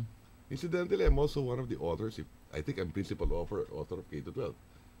 Incidentally, I'm also one of the authors, I think I'm principal author of K-12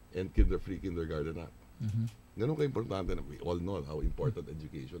 and free kindergarten app. Ganun ka-importante na we all know how important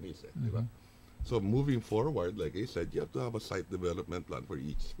education is. Diba? So moving forward, like I said, you have to have a site development plan for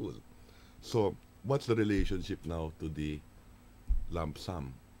each school. So what's the relationship now to the lump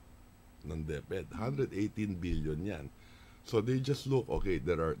sum ng DepEd? 118 billion yan. So they just look, okay,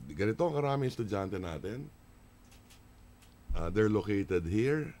 ganito ang karaming estudyante natin. They're located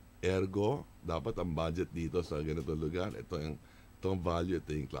here, ergo, dapat ang budget dito sa ganito lugar, itong value,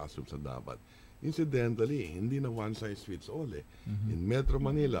 ito yung classrooms na dapat. Incidentally, hindi na one size fits all eh. In Metro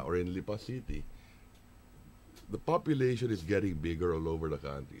Manila or in Lipa City, the population is getting bigger all over the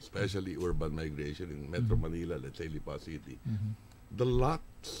country, especially urban migration in Metro Manila, let's say Lipa City. The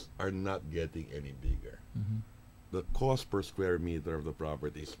lots are not getting any bigger. The cost per square meter of the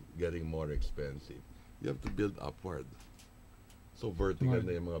property is getting more expensive. You have to build upward. So vertical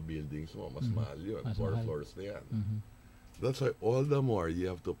na yung mga buildings mo, mas mahal yun. 4 floors na yan. That's why all the more you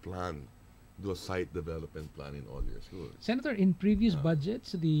have to do a site development plan in all your schools. Senator, in previous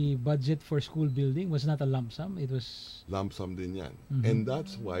budgets, the budget for school building was not a lump sum. It was... Lump sum din yan. And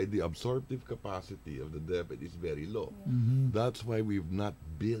that's why the absorptive capacity of the DepEd is very low. That's why we've not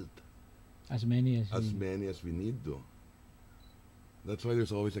built as many as we need to. That's why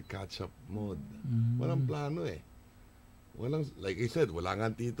there's always a catch-up mode. Walang plano eh. Walang, like I said, wala nga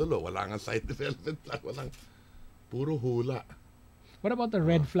titulo, wala nga site development plan, puro hula. What about the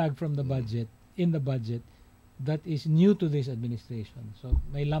red flag from the budget, in the budget, that is new to this administration? So,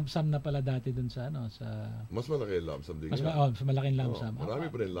 may lump sum na pala dati dun sa, Mas malaki yung lump sum din mas yan. malaking lump sum.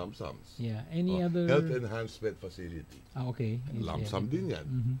 Marami pa rin lump sums. Yeah. Any other... Health enhancement facility. Okay. Lump sum din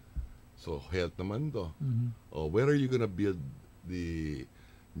yan. So, health naman to. Where are you gonna build the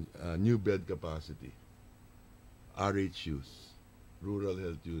new bed capacity? RHUs, rural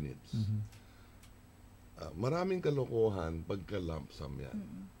health units. Maraming kalokohan pagka lump sum yan.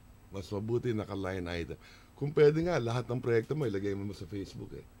 Mas mabuti naka-line item. Kung pwede nga, lahat ng proyekto mo, ilagay mo sa Facebook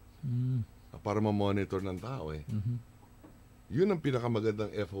eh. Para ma-monitor ng tao eh. Yun ang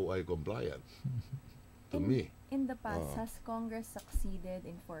pinakamagandang FOI compliance. To me. In the past, has Congress succeeded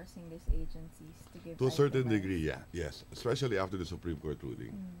in forcing these agencies to give to a certain items? degree, yeah. Yes. Especially after the Supreme Court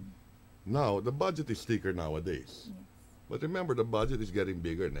ruling. Now, the budget is thicker nowadays. Yes. But remember, the budget is getting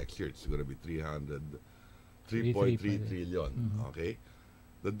bigger next year. It's going to be 3.3 trillion. Okay?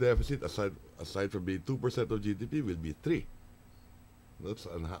 The deficit, aside from being 2% of GDP, will be 3. That's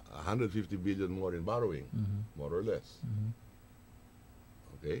 150 billion more in borrowing, more or less.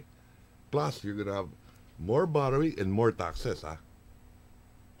 Okay? Plus, you're going to have more borrowing and more taxes,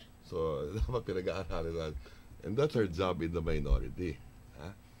 So, dapat pinag-aaralan natin. And that's our job in the minority.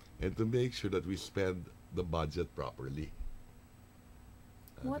 And to make sure that we spend the budget properly.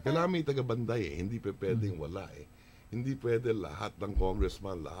 Kailangan may taga-banday eh. Hindi pwedeng wala eh. Hindi pwede lahat ng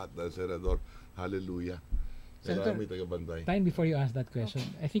congressman, lahat ng senador, hallelujah. Kailangan may taga-banday. Time before you ask that question,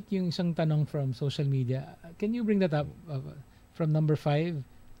 I think yung isang tanong from social media, can you bring that up from number 5?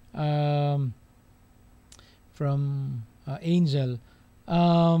 From Angel.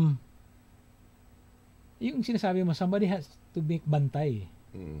 Yung sinasabi mo, somebody has to make bantay.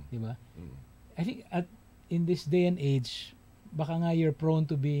 Diba? I think in this day and age, baka nga you're prone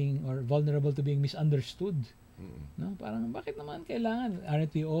to being or vulnerable to being misunderstood. No? Parang bakit naman kailangan?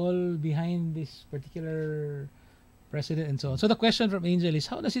 Aren't we all behind this particular president and so on? So the question from Angel is,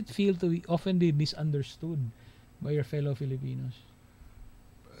 how does it feel to often be misunderstood by your fellow Filipinos?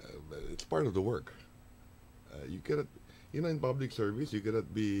 It's part of the work. You cannot, in public service, you cannot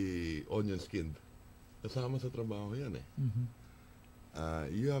be onion-skinned. Kasama sa trabaho yan eh.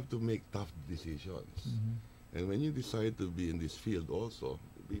 You have to make tough decisions. And when you decide to be in this field also,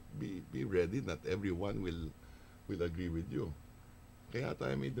 be ready. Not everyone will agree with you. Kaya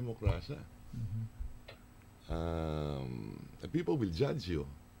tayo may demokrasya. People will judge you.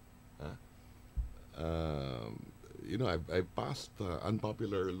 I passed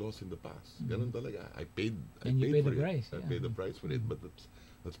unpopular laws in the past. Ganun talaga. I paid the price. I paid the price for it, but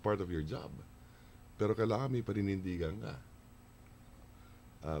that's part of your job. Pero kailangan may paninindigan ka.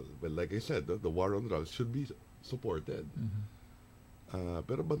 Well, like I said, the war on drugs should be supported.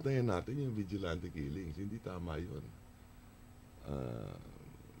 Pero bantayan natin yung vigilante killings. Hindi tama yun.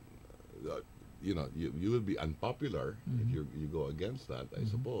 You will be unpopular if you go against that, I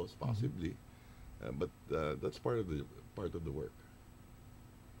suppose, possibly. But that's part of the work.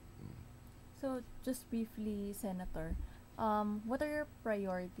 So, just briefly, Senator, what are your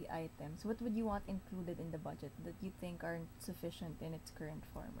priority items? What would you want included in the budget that you think aren't sufficient in its current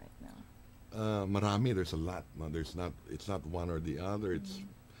form right now? Marami. There's a lot. No? It's not one or the other.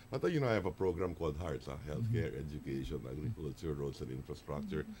 I have a program called HEARTS, healthcare, education, agriculture, roads and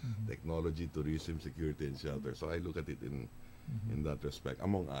infrastructure, technology, tourism, security, and shelter. So I look at it in that respect,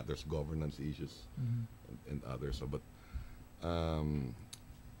 among others, governance issues and others. But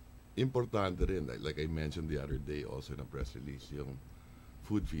importante rin, like I mentioned the other day also in a press release, yung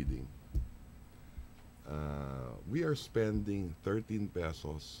food feeding. We are spending 13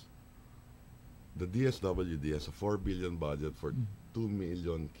 pesos. The DSWD has a 4 billion budget for 2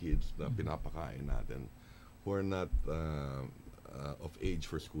 million kids na pinapakain natin who are not of age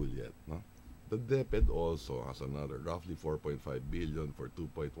for school yet. No? The DepEd also has another roughly 4.5 billion for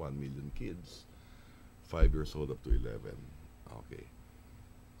 2.1 million kids 5 years old up to 11. Okay.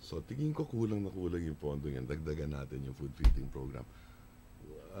 So tingin ko kulang na kulang yung pondo yan. Dagdagan natin yung food feeding program.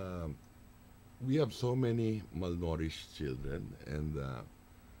 We have so many malnourished children and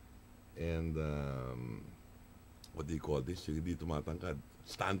what do you call this? Yung hindi tumatangkad.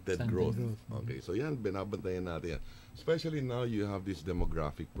 Stunted growth. Okay, so yan, binabantayan natin yan. Especially now you have this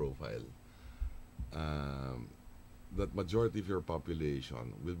demographic profile. That majority of your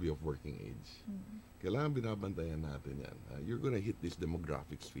population will be of working age. Kailangan binabantayan natin yan. You're gonna hit this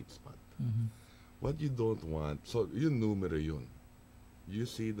demographic sweet spot. What you don't want, so yung numero yun. You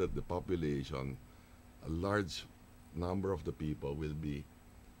see that the population, a large number of the people will be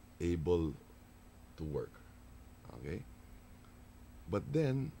able to work. Okay? But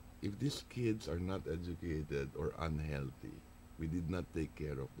then, if these kids are not educated or unhealthy, we did not take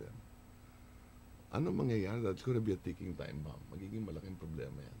care of them, ano mangyayari? That's going to be a ticking time bomb. Magiging malaking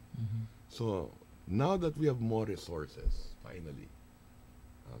problema yan. So, now that we have more resources, finally,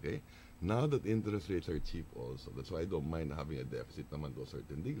 okay? Now that interest rates are cheap also, that's why I don't mind having a deficit naman to a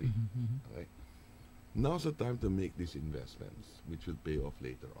certain degree. Okay? Now's the time to make these investments, which will pay off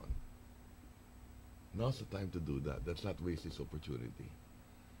later on. Now's the time to do that. Let's not waste this opportunity.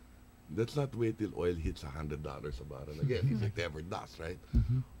 Let's not wait till oil hits $100 a barrel again, if it ever does, right?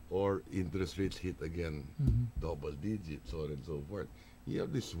 Or interest rates hit again, double digits, so on and so forth. You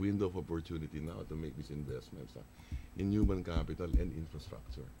have this window of opportunity now to make these investments in human capital and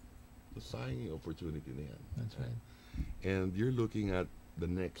infrastructure. So sayang yung opportunity na yan. That's right. And you're looking at the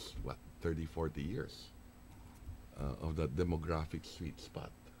next, 30, 40 years of that demographic sweet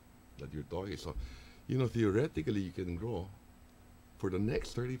spot that you're talking. So, theoretically you can grow for the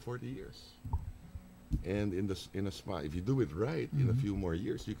next 30, 40 years. And in a spot, if you do it right, in a few more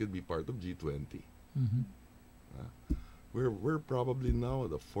years, you could be part of G20. We're probably now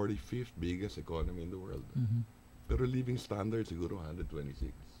the 45th biggest economy in the world. Pero living standard siguro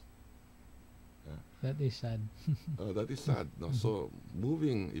 126. That is sad. That is sad. No? So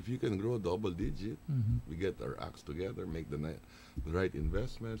moving, if you can grow double digit, we get our acts together, make the right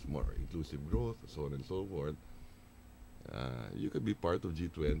investments, more inclusive growth, so on and so forth. You could be part of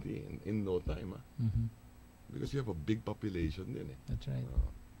G20 in no time. Because you have a big population din eh. That's right.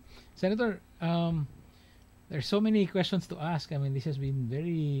 Senator, there's so many questions to ask. I mean, this has been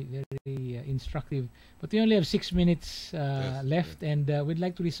very, very instructive. But we only have 6 minutes left, and we'd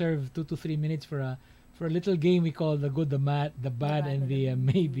like to reserve 2 to 3 minutes for a little game we call the good, the bad, and the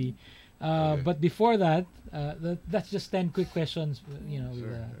maybe. But before that, that's just 10 quick questions,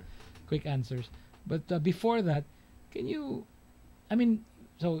 with quick answers. But before that, can you? I mean,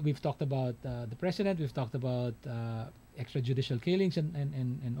 so we've talked about the president. We've talked about extrajudicial killings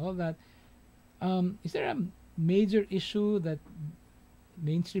and all that. Is there a major issue that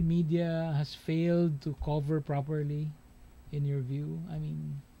mainstream media has failed to cover properly, in your view? I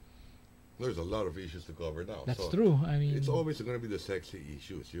mean, there's a lot of issues to cover now. That's true. I mean, it's always going to be the sexy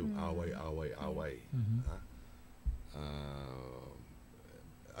issues. Yung away.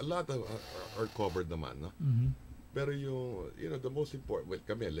 A lot of are covered naman, no? Pero the most important, well,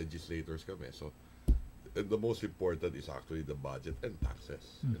 kami, legislators kami, so the most important is actually the budget and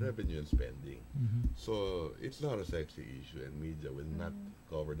taxes, revenue and spending. So it's not a sexy issue, and media will not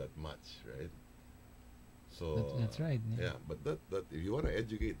cover that much, right? So that's right. Yeah, but that if you want to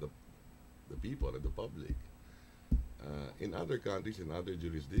educate the people and the public, in other countries, in other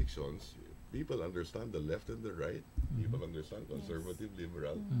jurisdictions, people understand the left and the right. People understand conservative,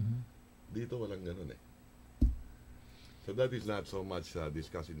 liberal. Dito walang ganun eh. So that is not so much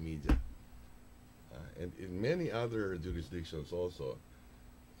discussed in media. And in many other jurisdictions also,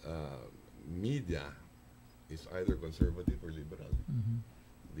 media is either conservative or liberal.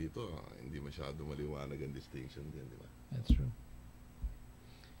 Dito, hindi masyado maliwanag ang distinction din, di ba? That's true.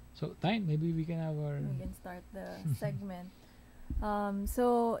 So, Tyne, maybe we can have our... We can start the segment.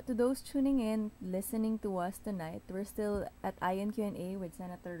 So, to those tuning in, listening to us tonight, we're still at INQ&A with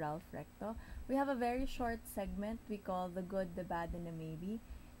Senator Ralph Recto. We have a very short segment we call The Good, the Bad, and the Maybe.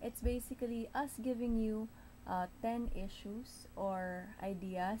 It's basically us giving you 10 issues or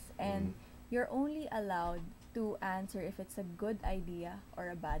ideas, and you're only allowed to answer if it's a good idea or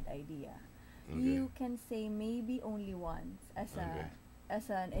a bad idea. You can say maybe only once as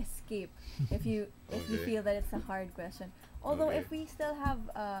an escape if you feel that it's a hard question, Although Okay. if we still have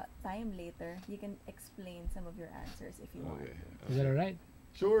time later, you can explain some of your answers if you want. Okay. Is that all right?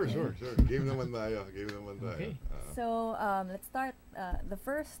 Sure. Game naman tayo. Okay. So let's start. The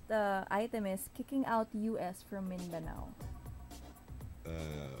first item is kicking out US from Mindanao.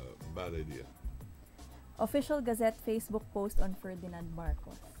 Bad idea. Official Gazette Facebook post on Ferdinand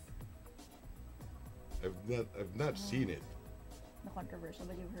Marcos. I've not seen it. The controversial,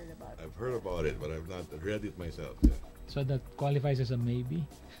 but you've heard about it. I've heard about it, but I've not read it myself. Yeah. So that qualifies as a maybe.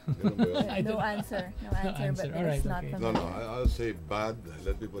 Ganun ba yun? No answer. No answer, answer. but All it's right, not okay. familiar. No, I'll say bad.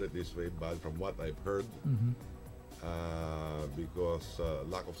 Let me put it this way: bad from what I've heard, Mhm. because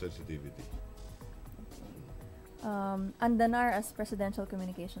lack of sensitivity. Andanar as Presidential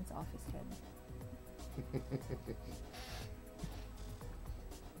Communications Office Head.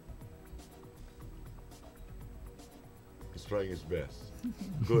 He's trying his best.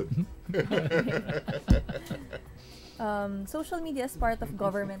 Good. Social media is part of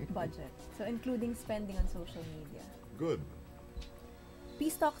government budget, so including spending on social media. Good.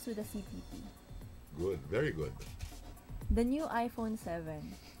 Peace talks with the CPP. Good. Very good. The new iPhone 7.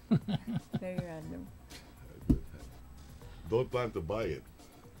 Very random. Don't plan to buy it,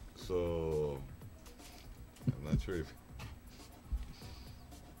 so I'm not sure if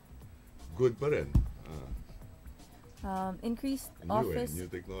good pa rin. Increased New office. new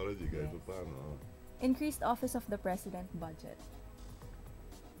technology, guys. Yes. Paano? Increased office of the president budget.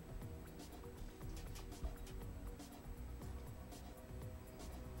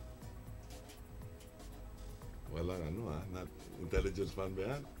 Walang not intelligence fund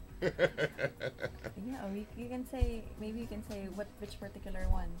ba yan? Yeah, you can say, maybe you can say which particular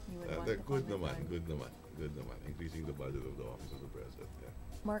one you would want to Good comment naman, on. good naman. Increasing the budget of the office of the president. Yeah.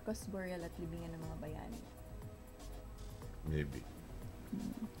 Marcos Burial at Libingan ng mga bayani. Maybe.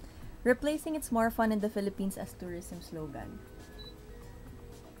 Replacing "It's more fun in the Philippines" as tourism slogan.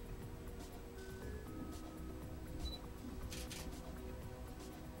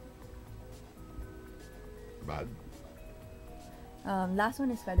 Bad? Last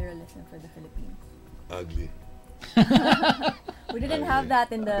one is federalism for the Philippines. Ugly. We didn't have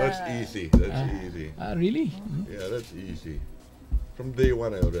that in the... That's easy. That's easy. Really? Yeah, that's easy. From day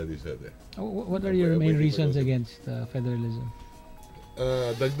one, I already said it. What are your main reasons against federalism?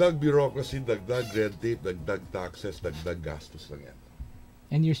 Dagdag bureaucracy, dagdag red tape, dagdag taxes, dagdag gastos lang yan.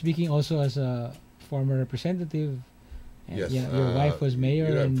 And you're speaking also as a former representative. And Yes. your wife was mayor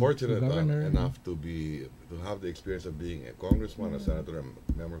I'm and fortunate governor. enough to have the experience of being a congressman, a senator, and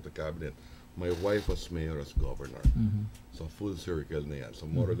a member of the cabinet. My wife was mayor as governor. So full circle na yan. So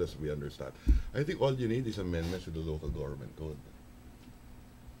more or less we understand. I think all you need is amendments to the local government code.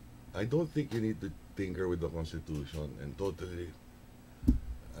 I don't think you need to tinker with the Constitution and totally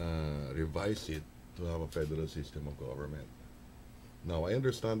revise it to have a federal system of government. Now, I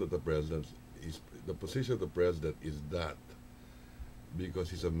understand that the position of the president is that because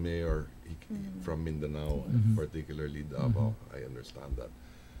he's a mayor from Mindanao, particularly Davao. I understand that.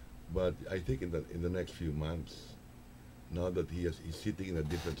 But I think in the next few months, now that he's sitting in a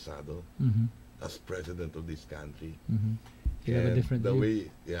different saddle as president of this country, He'll have a different view.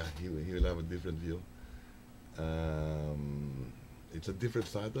 he will have a different view. It's a different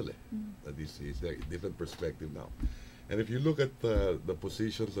saddle. That is a different perspective now. And if you look at the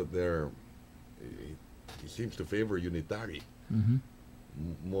positions that he seems to favor unitary,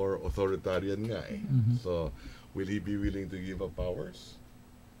 more authoritarian nga eh. So, will he be willing to give up powers?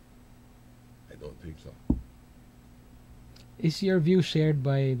 I don't think so. Is your view shared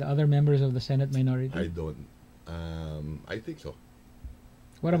by the other members of the Senate minority? I don't. I think so.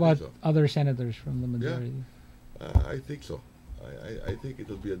 What I about think so. other senators from the majority? I think so. I think it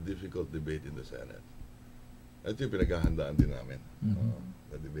will be a difficult debate in the Senate. Ito yung pinaghahandaan din namin,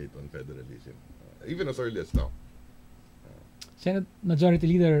 the debate on federalism. Even as early as now. Senate Majority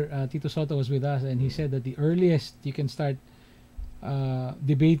Leader Tito Soto was with us, and he said that the earliest you can start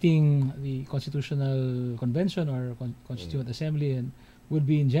debating the Constitutional Convention or Constituent Assembly and would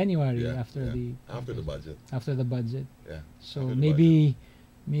be in January after the budget. After the budget. Yeah. So maybe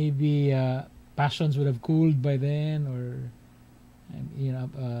passions would have cooled by then, or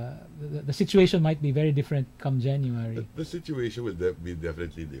the situation might be very different come January. The situation will be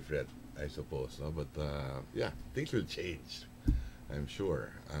definitely different, I suppose. No? But things will change, I'm sure,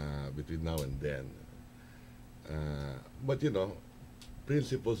 between now and then. But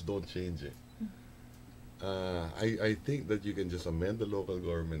principles don't change. I think that you can just amend the local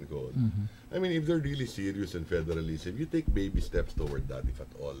government code. I mean, if they're really serious in federalism, you take baby steps toward that, if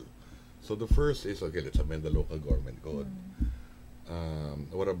at all. So the first is, okay, let's amend the local government code.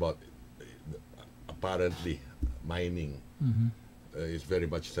 What about apparently mining It's very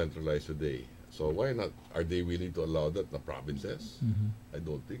much centralized today. So why not? Are they willing to allow that in the provinces? I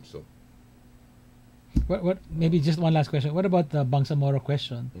don't think so. What? Maybe just one last question. What about the Bangsamoro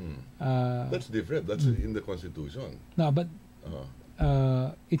question? That's different. That's in the Constitution. No, but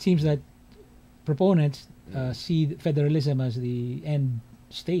it seems that proponents see federalism as the end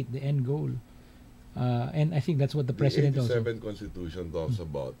state, the end goal, and I think that's what the president The also. 87 Constitution talks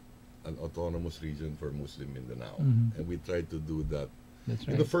about an autonomous region for Muslim Mindanao, and we tried to do that. That's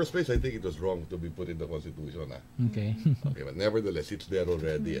In right. the first place, I think it was wrong to be put in the Constitution. Okay. Okay, but nevertheless, it's there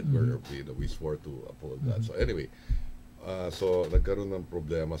already, and we swore to uphold that. So anyway, so nagkaroon ng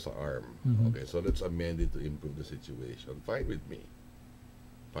problema sa ARM. Okay, so let's amend it to improve the situation. Fine with me.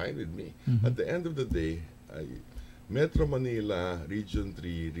 Fine with me. At the end of the day, Metro Manila, Region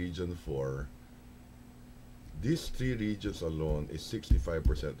 3, Region 4, these three regions alone is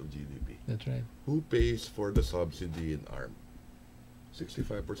 65% of GDP. That's right. Who pays for the subsidy in ARM?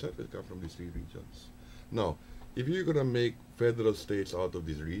 65% will come from these three regions. Now, if you're gonna make federal states out of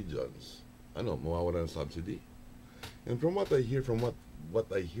these regions, mawawala ng subsidy. And from what I hear,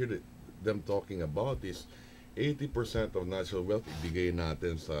 them talking about is 80% of national wealth ibigay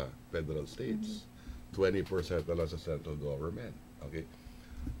natin sa federal states, 20% na lang sa central government. Okay,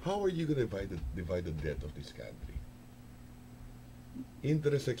 how are you gonna divide the debt of this country?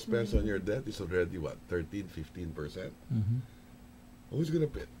 Interest expense on your debt is already what, 13-15%. Who's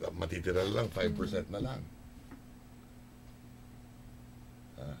gonna pay? Matitira lang 5% na lang.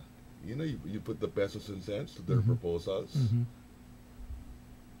 You put the pesos and cents to their proposals.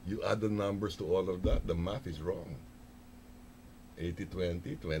 You add the numbers to all of that. The math is wrong.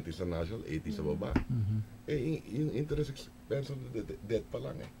 80-20, 20 sa national, 80 sa baba. Yung interest expense on the debt pa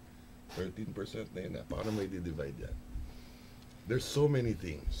lang 13% na yun. Paano may divide yan? There's so many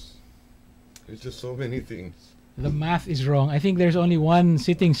things. There's just so many things. The math is wrong. I think there's only one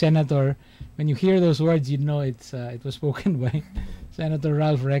sitting senator. When you hear those words, you know it was spoken by Senator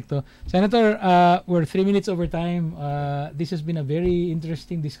Ralph Recto. Senator, we're 3 minutes over time. This has been a very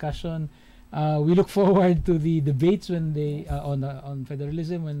interesting discussion. We look forward to the debates when they on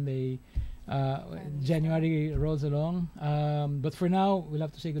federalism when January rolls along. But for now, we'll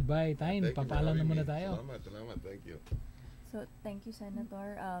have to say goodbye. Tayo, papaalam na muna tayo. Salamat. Thank you. So thank you,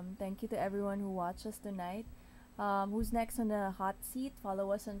 Senator. Thank you to everyone who watched us tonight. Who's next on the hot seat? Follow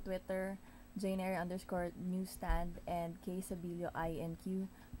us on Twitter, Nery_newsstand and Sabillo INQ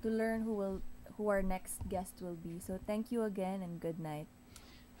to learn who our next guest will be. So thank you again and good night.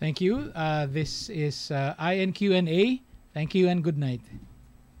 Thank you. This is INQ&A. Thank you and good night.